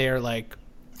then if they're like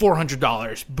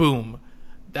 $400, boom,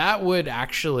 that would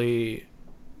actually,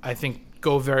 I think,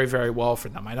 go very, very well for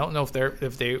them. I don't know if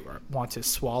they want to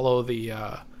swallow the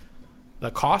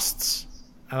costs.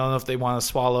 I don't know if they want to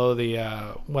swallow the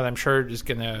what I'm sure is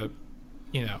going to,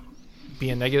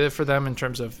 be a negative for them in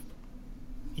terms of.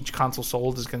 Each console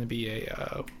sold is going to be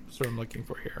a what I'm looking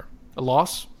for here, a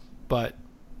loss, but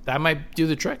that might do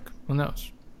the trick. Who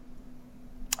knows?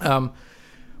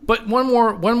 But one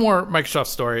more Microsoft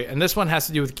story, and this one has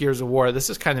to do with Gears of War. This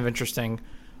is kind of interesting.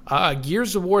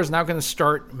 Gears of War is now going to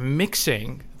start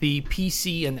mixing the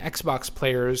PC and Xbox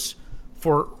players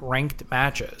for ranked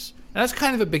matches. And that's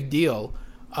kind of a big deal.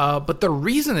 But the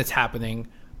reason it's happening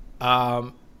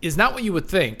is not what you would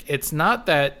think. It's not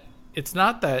that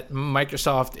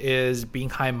Microsoft is being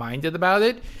high-minded about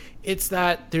it. It's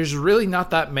that there's really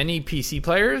not that many PC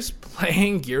players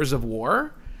playing Gears of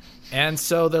War. And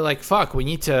so they're like, fuck, we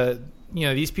need to,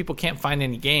 these people can't find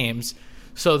any games.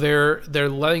 So they're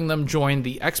letting them join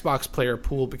the Xbox player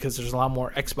pool because there's a lot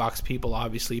more Xbox people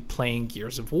obviously playing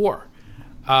Gears of War.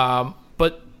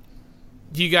 But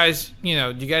do you guys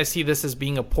see this as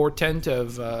being a portent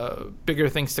of bigger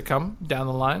things to come down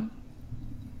the line?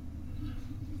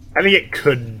 I think it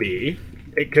could be.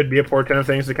 It could be a portent of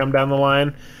things to come down the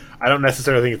line. I don't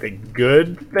necessarily think it's a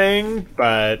good thing,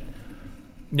 but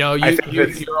no,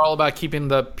 you're all about keeping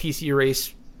the PC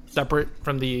race separate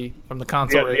from the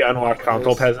console race. The unlocked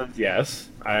console peasants. Yes,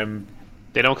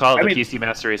 They don't call it the PC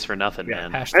Master Race for nothing,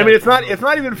 man. It's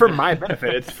not even for my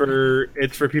benefit. It's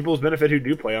for people's benefit who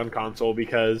do play on console,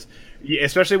 because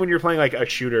especially when you're playing like a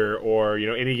shooter or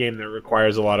any game that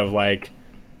requires a lot of like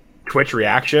Twitch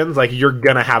reactions, like you're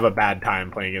gonna have a bad time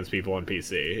playing against people on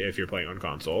PC if you're playing on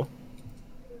console.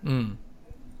 Just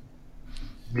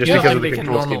because of the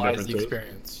control scheme differences. The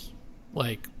experience,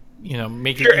 like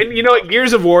making sure. And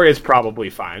Gears of War is probably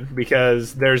fine,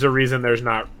 because there's a reason there's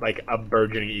not like a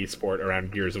burgeoning esport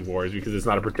around Gears of War, is because it's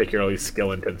not a particularly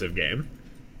skill intensive game.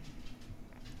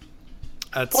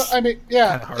 That's harsh, at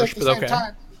the same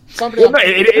time.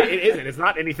 It isn't. It's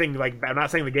not anything like. I'm not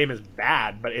saying the game is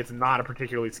bad, but it's not a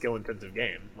particularly skill intensive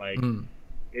game. Like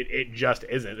it just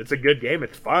isn't. It's a good game.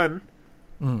 It's fun.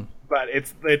 But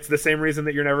it's the same reason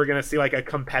that you're never going to see like a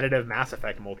competitive Mass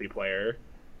Effect multiplayer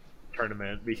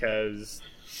tournament, because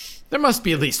there must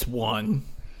be at least one.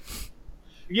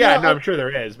 I'm sure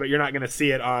there is, but you're not going to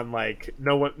see it on like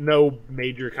no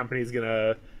major company is going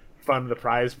to fund the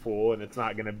prize pool, and it's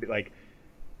not going to be like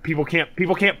people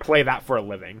can't play that for a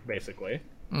living, basically.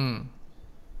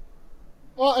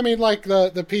 Well, I mean, like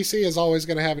the PC is always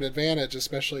going to have an advantage,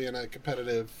 especially in a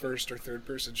competitive first or third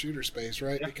person shooter space,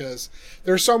 right? Yeah. Because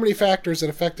there are so many factors that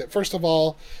affect it. First of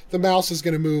all, the mouse is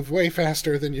going to move way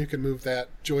faster than you can move that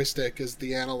joystick, as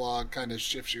the analog kind of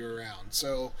shifts you around.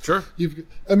 So sure,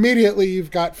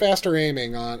 you've got faster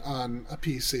aiming on a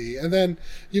PC, and then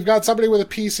you've got somebody with a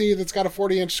PC that's got a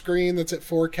 40-inch screen that's at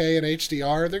 4K and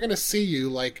HDR. They're going to see you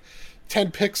like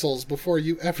 10 pixels before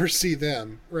you ever see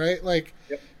them, right? Like.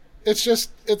 Yep.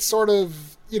 It's sort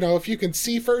of, if you can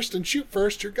see first and shoot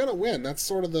first, you're going to win. That's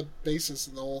sort of the basis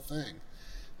of the whole thing.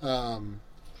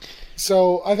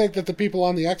 So I think that the people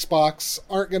on the Xbox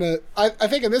aren't going to... I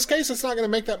think in this case, it's not going to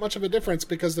make that much of a difference,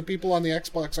 because the people on the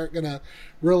Xbox aren't going to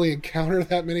really encounter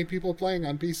that many people playing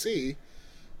on PC.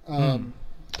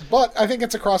 But I think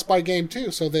it's a cross-buy game,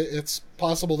 too, so that it's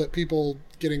possible that people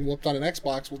getting whooped on an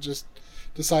Xbox will just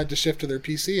decide to shift to their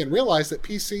PC and realize that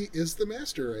PC is the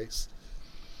master race.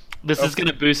 This is going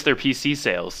to boost their PC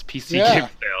sales, game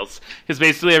sales. Because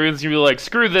basically everyone's going to be like,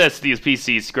 screw this, these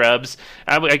PC scrubs.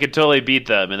 I could totally beat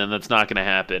them, and then that's not going to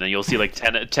happen. And you'll see like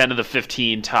 10 of the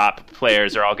 15 top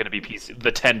players are all going to be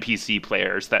the 10 PC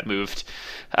players that moved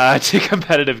to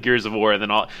competitive Gears of War, and then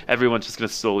everyone's just going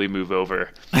to slowly move over.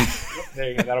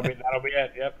 There you go. That'll be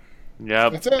it. Yep.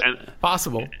 Yep. That's it.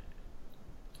 Possible.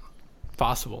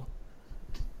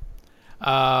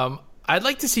 I'd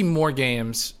like to see more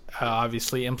games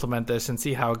obviously implement this and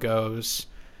see how it goes.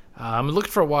 I looked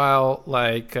for a while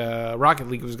like Rocket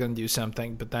League was going to do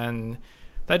something, but then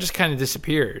that just kind of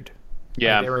disappeared.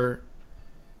 Yeah, like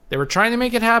they were trying to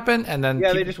make it happen, and then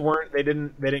they just weren't. They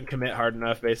didn't commit hard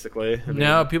enough, basically.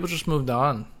 No, people just moved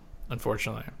on,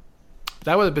 unfortunately.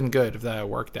 That would have been good if that had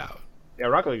worked out. Yeah,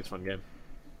 Rocket League is a fun game.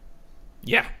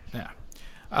 Yeah.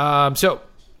 So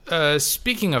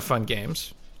speaking of fun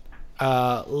games,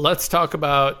 let's talk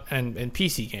about and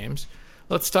PC games.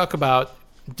 Let's talk about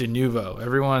Denuvo,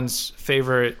 everyone's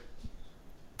favorite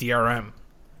DRM.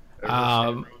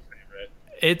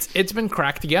 It's been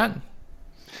cracked again.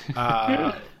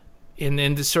 In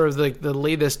the sort of the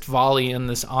latest volley in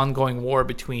this ongoing war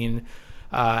between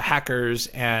hackers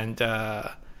and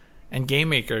game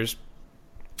makers.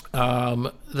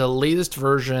 The latest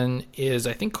version is,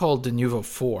 I think, called Denuvo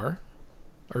 4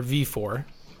 or V4.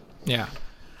 Yeah.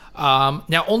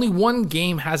 Now, only one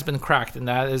game has been cracked, and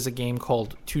that is a game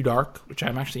called Too Dark, which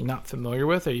I'm actually not familiar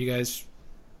with. Are you guys?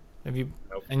 Nope.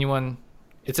 Anyone?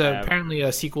 It's apparently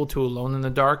a sequel to Alone in the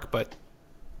Dark, but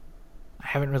I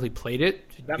haven't really played it.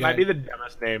 That might be the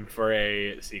dumbest name for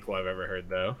a sequel I've ever heard,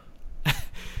 though.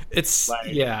 It's Like-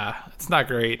 it's not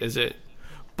great, is it?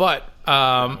 But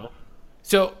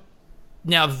so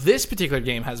now this particular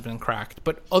game has been cracked,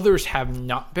 but others have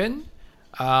not been.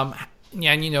 And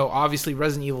obviously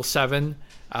Resident Evil 7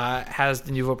 has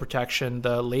de novo protection.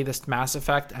 The latest Mass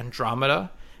Effect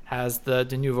Andromeda has the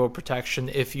de novo protection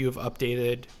if you've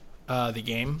updated the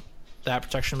game. That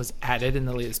protection was added in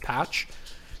the latest patch.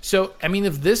 So, I mean,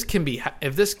 if this can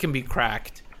be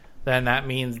cracked, then that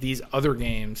means these other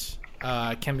games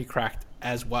can be cracked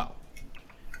as well.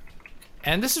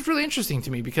 And this is really interesting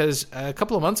to me because a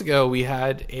couple of months ago we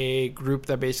had a group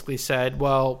that basically said,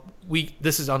 well,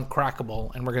 this is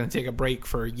uncrackable and we're going to take a break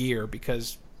for a year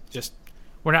because just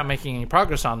we're not making any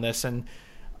progress on this. And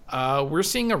we're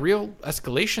seeing a real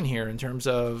escalation here in terms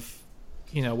of,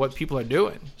 what people are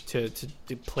doing to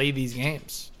play these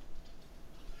games.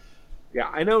 Yeah,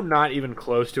 I know not even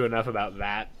close to enough about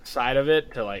that side of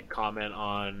it to like comment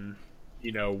on,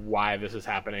 why this is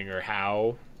happening or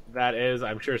how that is.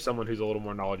 I'm sure someone who's a little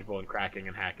more knowledgeable in cracking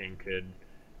and hacking could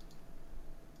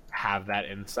have that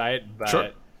insight, but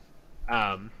Sure.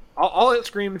 All it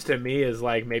screams to me is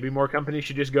like maybe more companies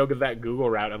should just go that Google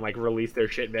route and like release their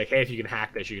shit and be like, hey, if you can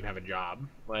hack this, you can have a job.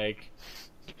 Like,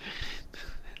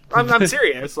 I'm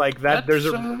serious. Like that, there's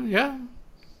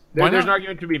Why there's an not?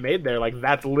 argument to be made there. Like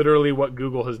that's literally what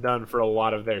Google has done for a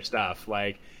lot of their stuff.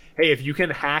 Like, hey, if you can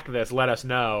hack this, let us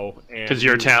know. Because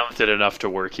you're talented enough to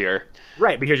work here.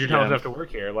 Right, because you're talented Yeah. enough to work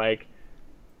here. Like,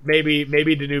 maybe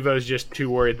Denuvo's just too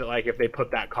worried that like if they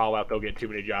put that call out, they'll get too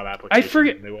many job applications.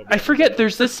 and they won't be I able to forget. do it.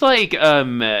 There's this like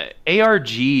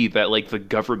ARG that like the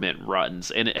government runs,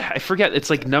 and I forget.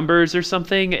 It's like numbers or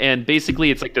something, and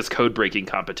basically it's like this code breaking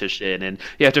competition, and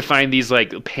you have to find these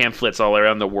like pamphlets all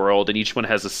around the world, and each one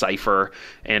has a cipher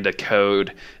and a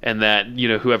code, and that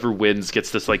whoever wins gets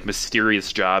this like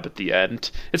mysterious job at the end.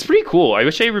 It's pretty cool. I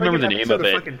wish I remember Like the an name of episode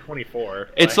it. Fucking 24.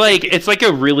 It's like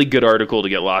a really good article to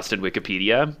get lost in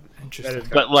Wikipedia. Interesting. That is-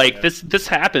 But like Yeah. this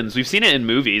happens. We've seen it in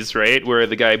movies, right? Where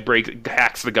the guy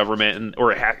hacks the government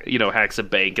or hacks a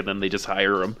bank, and then they just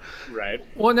hire him. right.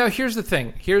 Well, now here's the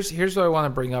thing. Here's what I want to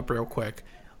bring up real quick.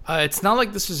 It's not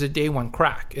like this is a day one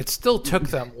crack. It still took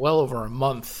them well over a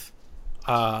month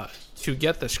to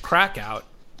get this crack out.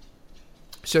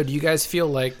 So do you guys feel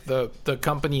like the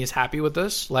company is happy with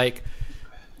this? Like,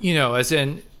 as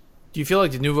in, do you feel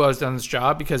like Denuvo has done its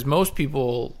job? Because most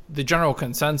people, the general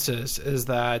consensus is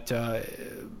that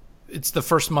it's the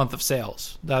first month of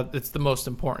sales that it's the most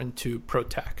important to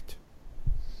protect.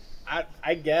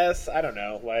 I guess I don't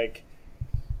know. Like,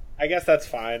 I guess that's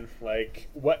fine. Like,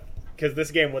 what? Because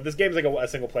this game's like a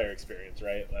single player experience,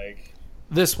 right? Like,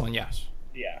 This one, yes.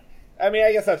 yeah. I mean,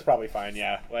 I guess that's probably fine.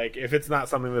 Yeah. Like, if it's not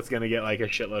something that's gonna get like a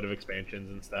shitload of expansions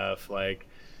and stuff, like.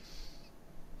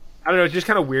 I don't know. It's just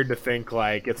kind of weird to think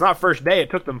like it's not first day. It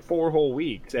took them 4 whole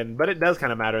weeks, but it does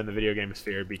kind of matter in the video game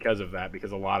sphere because of that.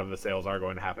 Because a lot of the sales are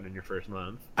going to happen in your first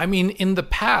month. I mean, in the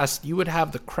past, you would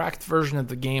have the cracked version of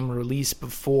the game released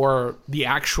before the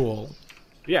actual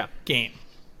Yeah, game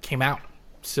came out.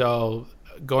 So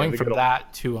going the from good old-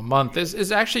 that to a month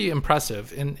is actually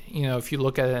impressive. And, if you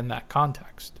look at it in that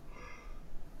context.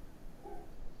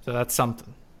 So that's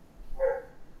something.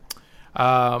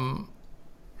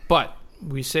 But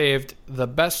we saved the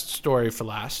best story for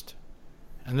last.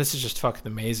 And this is just fucking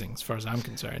amazing as far as I'm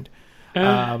concerned.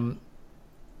 In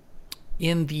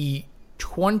the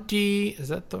 20 is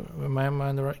that the am I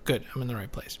in the right good I'm in the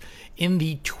right place in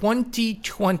the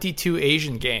 2022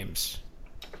 Asian Games,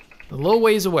 a little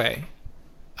ways away,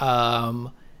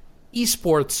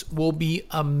 esports will be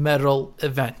a medal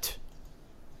event.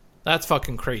 That's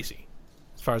fucking crazy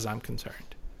as far as I'm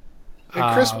concerned.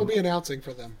 And Chris will be announcing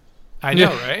for them. I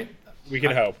know, right? we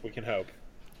can hope. We can hope.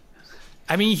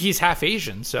 I mean, he's half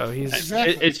Asian, so he's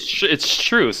Exactly. It's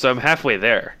true. So I'm halfway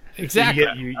there.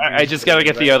 exactly. I just got to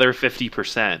get the other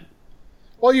 50%.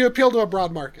 Well, you appeal to a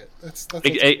broad market. That's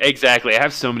Exactly. I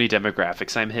have so many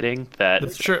demographics I'm hitting that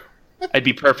That's true. I'd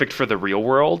be perfect for the real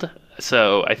world.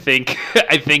 So I think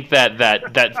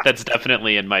that's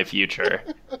definitely in my future.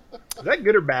 Is that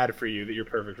good or bad for you that you're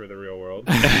perfect for the real world?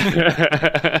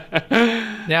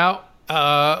 Now,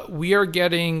 we are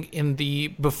getting in the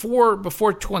before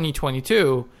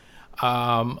 2022.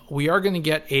 We are going to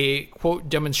get a quote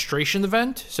demonstration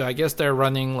event. So I guess they're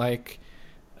running like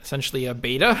essentially a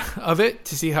beta of it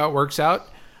to see how it works out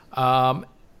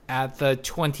at the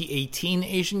 2018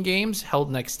 Asian Games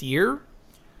held next year.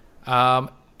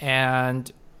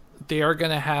 And they are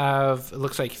going to have, it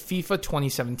looks like FIFA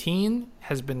 2017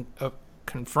 has been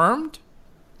confirmed.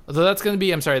 Although that's going to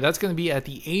be at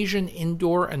the Asian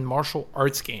Indoor and Martial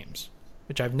Arts Games.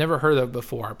 which I've never heard of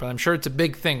before, but I'm sure it's a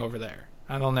big thing over there.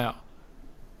 I don't know.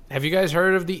 Have you guys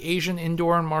heard of the Asian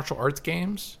Indoor and Martial Arts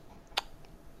Games?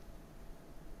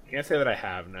 Can't say that I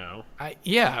have. No.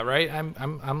 Yeah, right.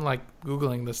 I'm like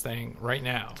Googling this thing right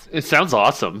now. It sounds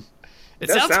awesome. It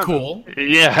sounds cool.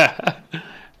 Yeah.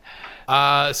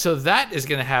 So that is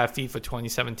going to have FIFA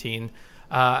 2017,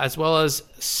 as well as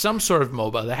some sort of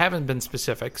MOBA. They haven't been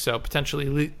specific, so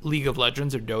potentially League of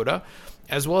Legends or Dota,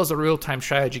 as well as a real-time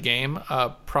strategy game,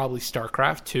 probably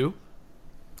StarCraft 2.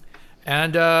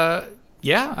 And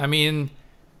yeah, I mean,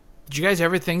 did you guys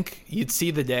ever think you'd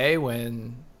see the day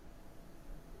when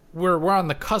we're on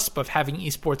the cusp of having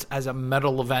esports as a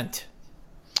medal event?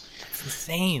 It's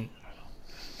insane.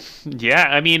 Yeah,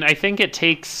 I mean, I think it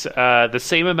takes the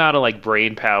same amount of like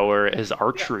brain power as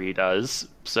archery does.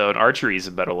 So an archery is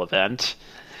a medal event.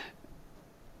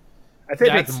 I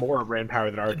think it's more brain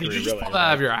power than archery. Did you just really, pull that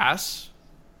out of your ass?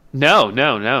 No.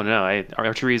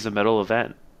 Archery is a medal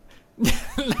event.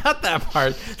 Not that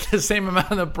part. The same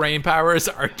amount of brain power as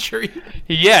archery.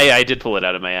 Yeah, I did pull it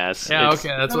out of my ass. Yeah, okay,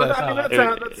 that's what I thought.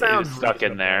 That sounds it was stuck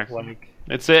in there. Like...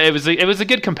 It was a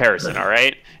good comparison. All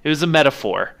right, it was a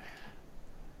metaphor.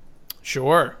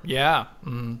 Sure. Yeah.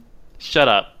 Mm. Shut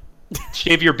up.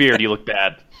 Shave your beard. You look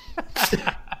bad.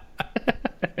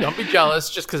 Don't be jealous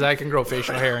just because I can grow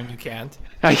facial hair and you can't.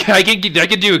 I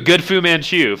can do a good Fu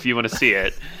Manchu if you want to see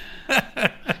it.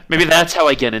 Maybe that's how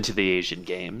I get into the Asian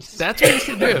games. That's what you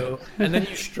should do, and then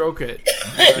you stroke it.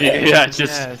 Yeah,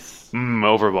 just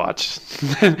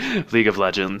Overwatch, League of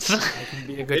Legends. I can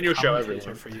be a good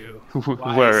commentator for you.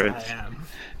 Word. I am.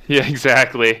 Yeah,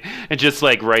 exactly. And just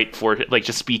like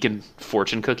just speak in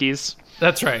fortune cookies.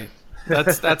 That's right.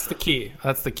 That's the key.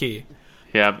 That's the key.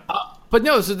 Yeah. But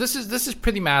no, so this is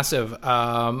pretty massive.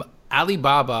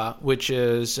 Alibaba, which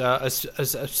is a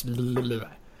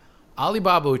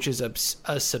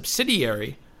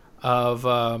subsidiary of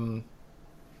I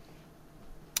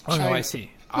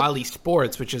see. Ali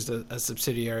Sports, which is a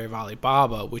subsidiary of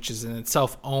Alibaba, which is in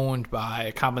itself owned by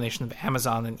a combination of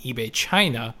Amazon and eBay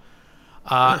China,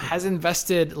 has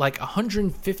invested like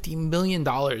 $150 million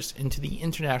into the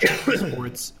International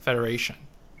Sports Federation.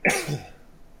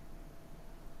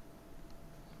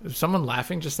 Was someone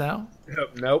laughing just now?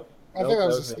 Nope. I think that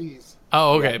was a sneeze.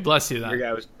 Oh, okay. Bless you then.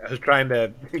 I was trying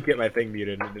to get my thing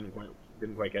muted and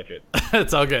didn't quite catch it.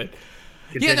 It's all good.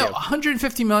 Continue. Yeah, no,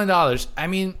 $150 million. I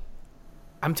mean,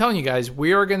 I'm telling you guys,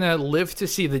 we are going to live to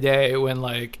see the day when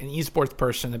like an esports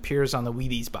person appears on the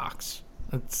Wheaties box.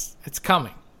 It's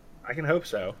coming. I can hope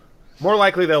so. More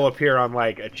likely they'll appear on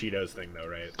like a Cheetos thing though,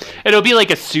 right? Like, it'll be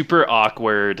like a super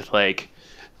awkward like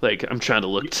I'm trying to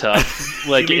look tough.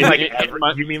 Like you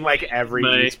mean like every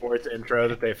esports intro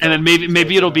that they filmed? And then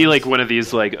maybe it'll be like one of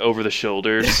these like over the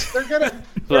shoulders. They're gonna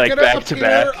back to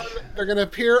back. They're gonna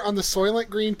appear on the Soylent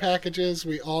Green packages.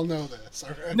 We all know this.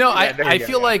 Right? No, I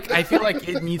feel like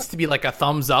it needs to be like a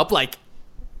thumbs up. Like,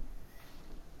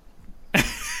 do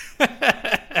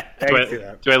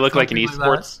I look like an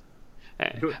esports?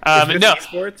 No,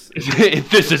 esports?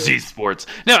 This is esports.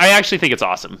 No, I actually think it's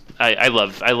awesome. I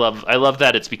love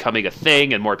that it's becoming a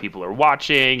thing and more people are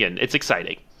watching and it's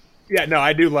exciting. Yeah, no,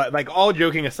 I do like all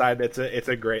joking aside. It's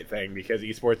a great thing because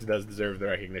esports does deserve the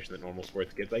recognition that normal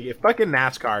sports gets. Like if fucking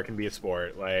NASCAR can be a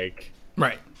sport, like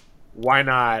right, why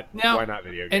not? Now, why not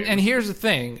video games? And here's the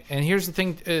thing.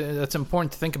 That's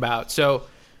important to think about. So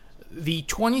the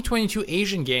 2022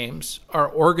 Asian Games are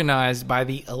organized by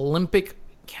the Olympic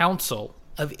Council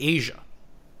of Asia,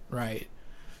 right?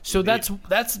 So that's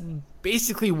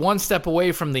basically one step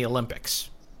away from the Olympics.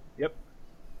 Yep.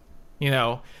 You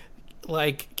know,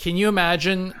 like, can you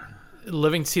imagine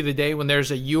living to see the day when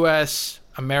there's a U.S.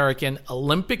 American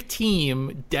Olympic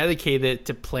team dedicated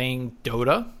to playing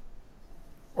Dota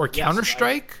or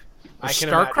Counter-Strike or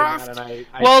StarCraft?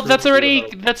 Well, that's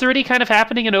already kind of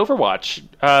happening in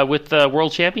Overwatch with the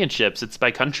World Championships. It's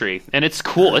by country, and it's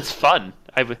cool. It's fun.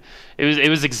 It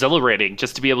was exhilarating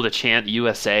just to be able to chant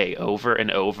USA over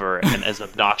and over and as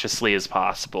obnoxiously as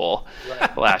possible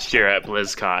last year at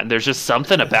BlizzCon. There's just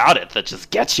something about it that just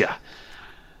gets you.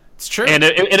 It's true, and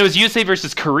it was USA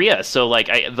versus Korea, so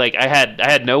I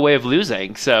had no way of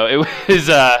losing. So it was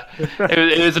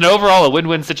an overall a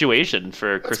win-win situation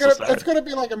for Crystal Side. It's going to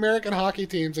be like American hockey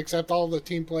teams, except all the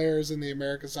team players in the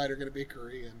American side are going to be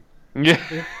Korean. Yeah,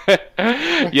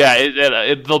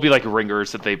 there'll be like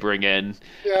ringers that they bring in.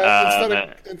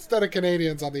 Yeah, instead of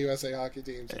Canadians on the USA hockey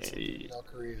teams, it's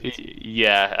Koreans.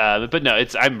 Yeah, but no,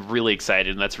 I'm really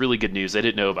excited, and that's really good news. I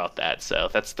didn't know about that, so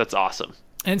that's awesome.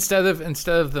 Instead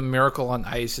of the Miracle on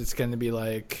Ice, it's going to be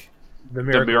like the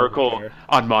Miracle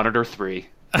on Monitor 3.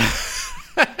 There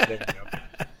you go.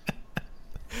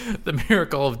 The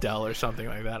Miracle of Dell or something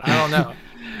like that. I don't know.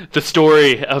 The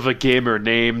story of a gamer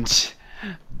named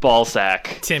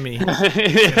Ballsack. Timmy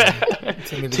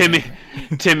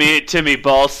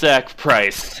Ballsack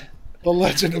Price. The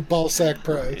Legend of Ballsack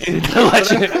Price. The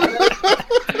legend.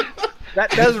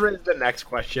 That does raise the next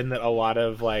question that a lot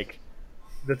of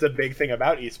that's a big thing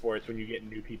about esports when you get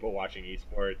new people watching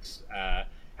esports.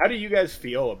 How do you guys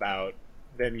feel about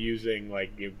them using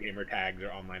gamer tags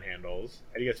or online handles?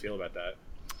 How do you guys feel about that?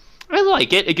 I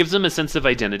like it. It gives them a sense of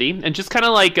identity, and just kind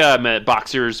of like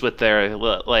boxers with their so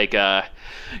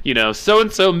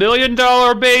and so $1 million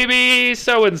baby,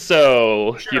 so and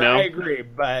so. Sure, I agree,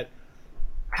 but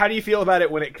how do you feel about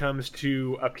it when it comes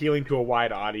to appealing to a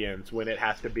wide audience? When it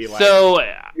has to be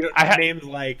names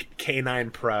like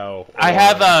K9 Pro. I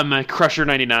have Crusher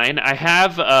 99. I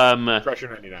have Crusher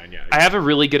 99. Yeah. I have a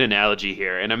really good analogy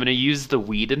here, and I'm going to use the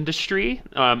weed industry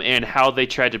and how they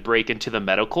tried to break into the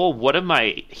medical. One of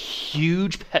my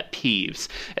huge pet peeves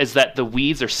is that the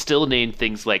weeds are still named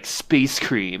things like Space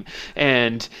Cream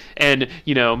and Maui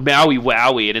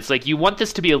Wowie, and it's like you want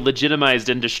this to be a legitimized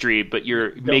industry, but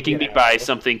you're making me buy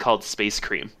something called Space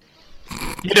Cream.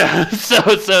 So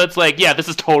it's like, yeah, this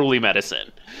is totally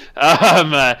medicine.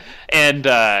 And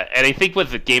I think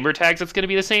with the gamer tags it's going to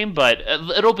be the same, but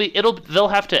they'll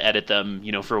have to edit them,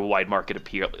 for a wide market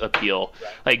appeal.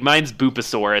 Right. Like mine's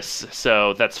Booposaurus,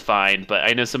 so that's fine, but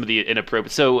I know some of the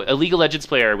inappropriate. So a League of Legends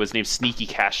player was named Sneaky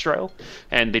Castro,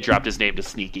 and they dropped his name to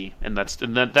Sneaky, and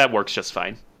that works just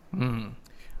fine. Mm.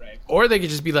 Right. Or they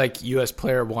could just be like US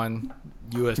Player 1,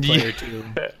 US Player 2.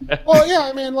 Well, yeah,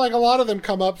 I mean, a lot of them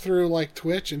come up through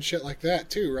Twitch and shit like that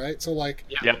too, right? So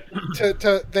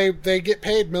they get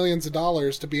paid millions of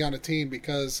dollars to be on a team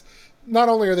because not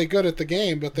only are they good at the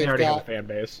game, but they've got a fan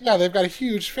base. Yeah, they've got a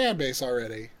huge fan base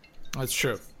already. That's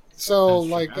true. So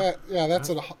that's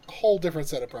a whole different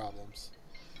set of problems.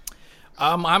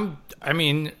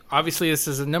 Obviously this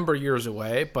is a number of years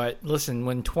away, but listen,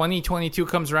 when 2022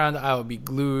 comes around, I will be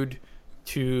glued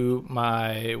to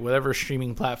my whatever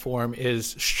streaming platform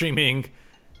is streaming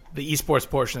the esports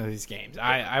portion of these games.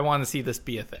 I want to see this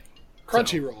be a thing.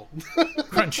 Crunchyroll.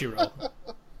 Crunchyroll.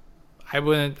 I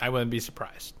wouldn't be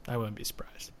surprised.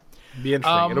 Be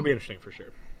interesting. It'll be interesting for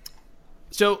sure.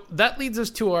 So that leads us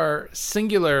to our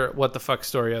singular what the fuck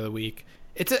story of the week.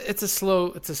 It's a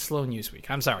slow news week.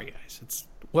 I'm sorry guys. It's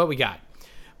what we got.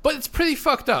 But it's pretty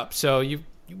fucked up. So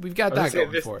we've got that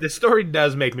going for it. This story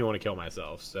does make me want to kill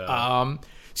myself.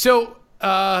 So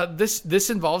this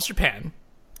involves Japan,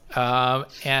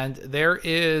 and there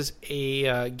is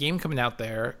a game coming out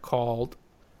there called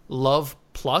Love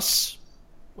Plus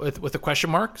with a question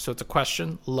mark. So it's a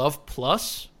question, Love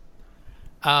Plus.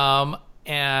 Oh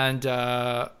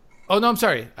no, I'm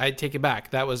sorry. I take it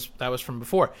back. That was from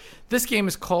before. This game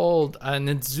is called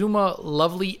Nizuma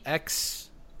Lovely X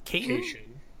Cation.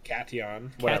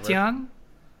 Cation.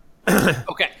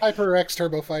 Okay. Hyper X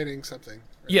Turbo Fighting something.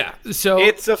 Yeah. So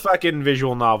it's a fucking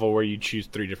visual novel where you choose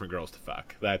 3 different girls to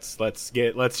fuck. Let's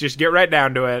just get right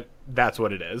down to it. That's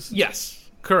what it is. Yes,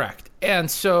 correct.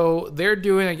 And so they're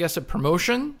doing, I guess, a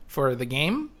promotion for the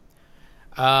game.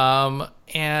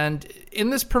 And in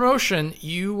this promotion,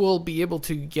 you will be able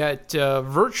to get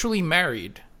virtually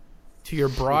married to your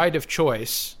bride of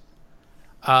choice.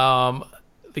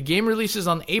 The game releases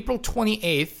on April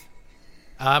 28th.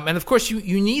 And of course,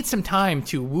 you need some time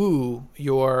to woo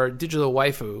your digital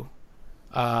waifu.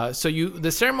 So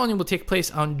the ceremony will take place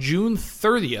on June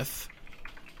 30th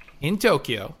in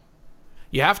Tokyo.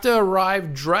 You have to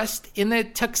arrive dressed in a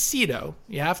tuxedo.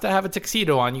 You have to have a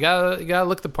tuxedo on. You gotta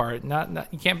look the part. Not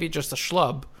you can't be just a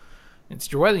schlub.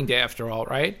 It's your wedding day after all,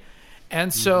 right?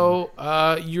 And so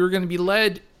you're going to be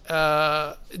led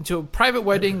into a private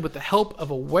wedding with the help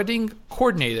of a wedding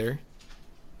coordinator.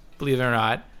 Believe it or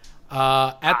not.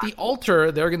 At the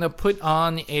altar, they're going to put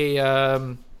on a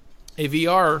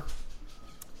VR.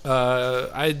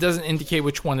 It doesn't indicate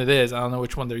which one it is. I don't know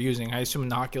which one they're using. I assume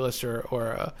an Oculus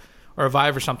or a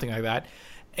Vive or something like that.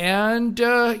 And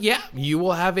you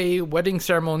will have a wedding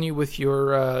ceremony with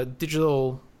your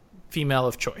digital female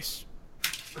of choice.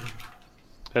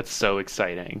 That's so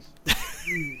exciting.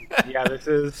 Yeah, this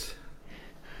is.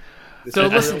 So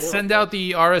listen, send out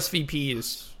the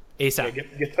RSVPs ASAP. Yeah,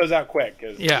 get those out quick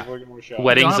because we're going to show.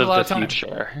 Weddings of the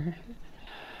future.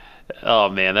 Oh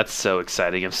man, that's so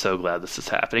exciting! I'm so glad this is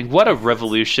happening. What a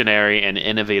revolutionary and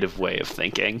innovative way of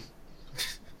thinking.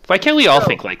 Why can't we all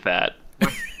think like that?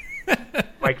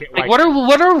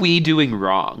 What are we doing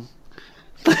wrong?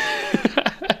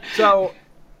 So,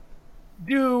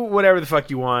 do whatever the fuck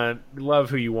you want, love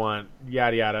who you want,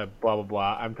 yada yada, blah blah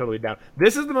blah. I'm totally down.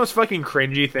 This is the most fucking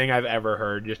cringy thing I've ever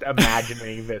heard. Just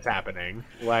imagining this happening.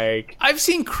 Like, I've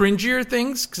seen cringier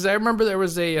things because I remember there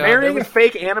was a marrying a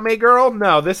fake anime girl.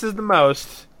 No, this is the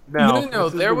most. No.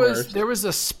 This is There the was worst. there was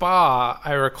a spa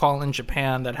I recall in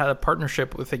Japan that had a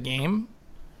partnership with a game,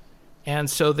 and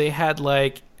so they had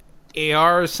like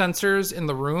AR sensors in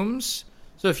the rooms.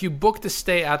 So if you booked a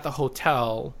stay at the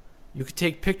hotel, you could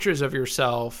take pictures of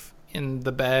yourself in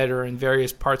the bed or in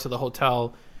various parts of the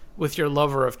hotel with your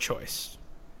lover of choice.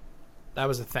 That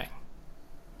was a thing.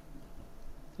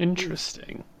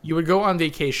 Interesting. You would go on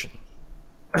vacation.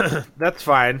 That's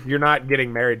fine. You're not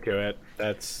getting married to it.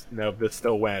 This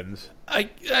still wins. I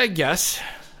guess.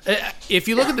 If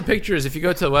you look at the pictures, if you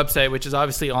go to the website, which is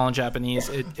obviously all in Japanese,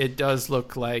 it does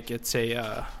look like it's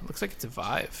a looks like it's a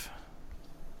Vive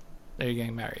that you're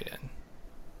getting married in.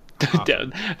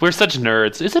 We're such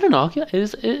nerds. Is it an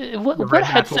Oculus? What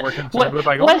headset?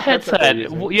 What headset?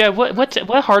 Yeah.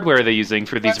 What hardware are they using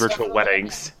for these That's virtual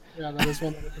weddings? Yeah, that is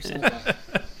 100% that.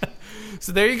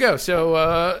 So there you go.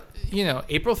 So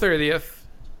April 30th,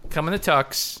 coming to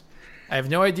Tux. I have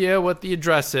no idea what the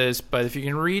address is, but if you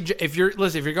can read, if you're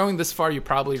going this far, you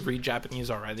probably read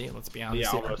Japanese already. Let's be honest.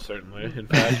 Yeah, here. almost certainly. In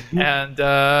fact,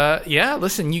 And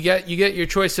listen, you get your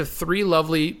choice of 3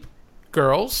 lovely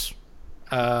girls.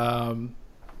 So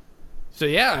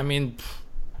yeah, I mean,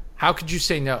 how could you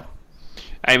say no?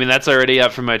 I mean, that's already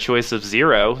up from my choice of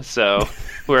 0. So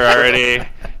we're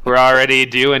already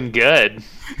doing good.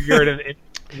 you're at an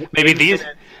Maybe these.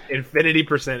 infinity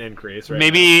 % increase. Right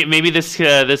Maybe this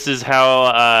is how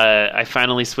I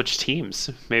finally switch teams.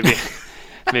 Maybe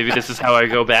this is how I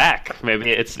go back.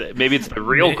 Maybe it's the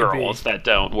real Maybe. girls that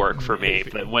don't work for me.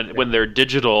 But when they're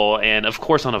digital and of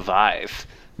course on a Vive,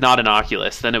 not an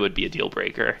Oculus, then it would be a deal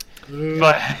breaker.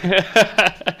 But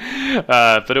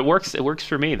but it works. It works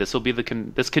for me. This will be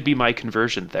this could be my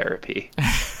conversion therapy.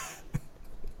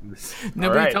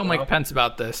 Nobody tell Mike Pence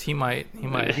about this. He might. He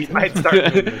might start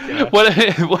doing this, yeah. What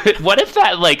if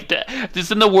that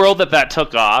just in the world that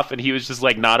took off and he was just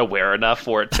like not aware enough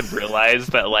for it to realize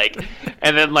that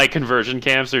and then conversion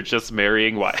camps are just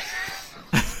marrying wives.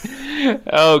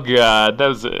 Oh god, that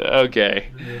was okay.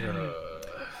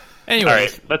 Anyway, All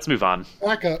right, let's move on.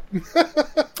 Back up.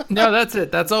 No, that's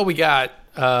it. That's all we got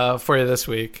for you this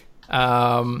week.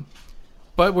 But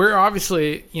we're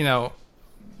obviously,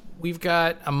 we've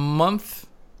got a month,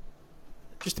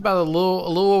 just about a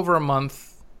little over a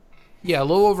month. Yeah, a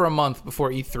little over a month before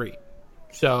E3.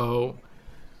 So,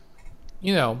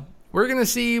 we're gonna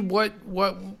see what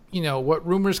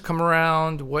rumors come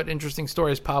around, what interesting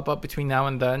stories pop up between now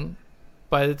and then.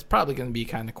 But it's probably gonna be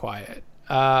kind of quiet.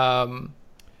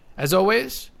 As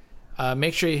always,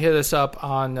 make sure you hit us up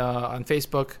on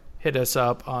Facebook, hit us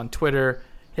up on Twitter,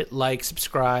 hit like,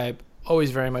 subscribe.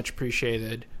 Always very much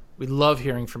appreciated. We love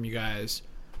hearing from you guys.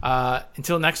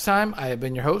 Until next time, I have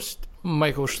been your host,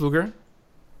 Michael Schluger.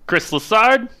 Chris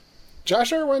Lassard.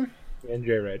 Josh Irwin. And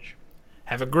Jay Rich.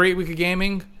 Have a great week of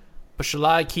gaming. Push a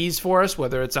lot of keys for us,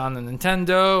 whether it's on the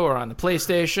Nintendo or on the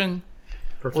PlayStation.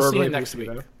 We'll see you next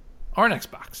week. Or an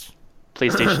Xbox.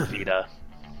 PlayStation Vita.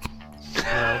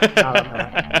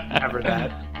 Never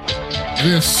that.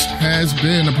 This has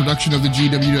been a production of the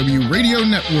GWW Radio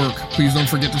Network. Please don't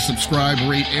forget to subscribe,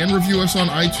 rate, and review us on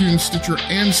iTunes, Stitcher,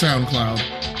 and SoundCloud.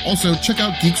 Also, check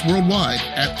out Geeks Worldwide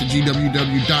at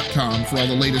thegww.com for all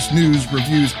the latest news,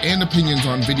 reviews, and opinions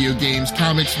on video games,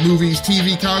 comics, movies,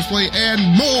 TV, cosplay, and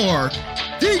more.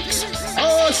 Geeks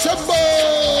Assemble!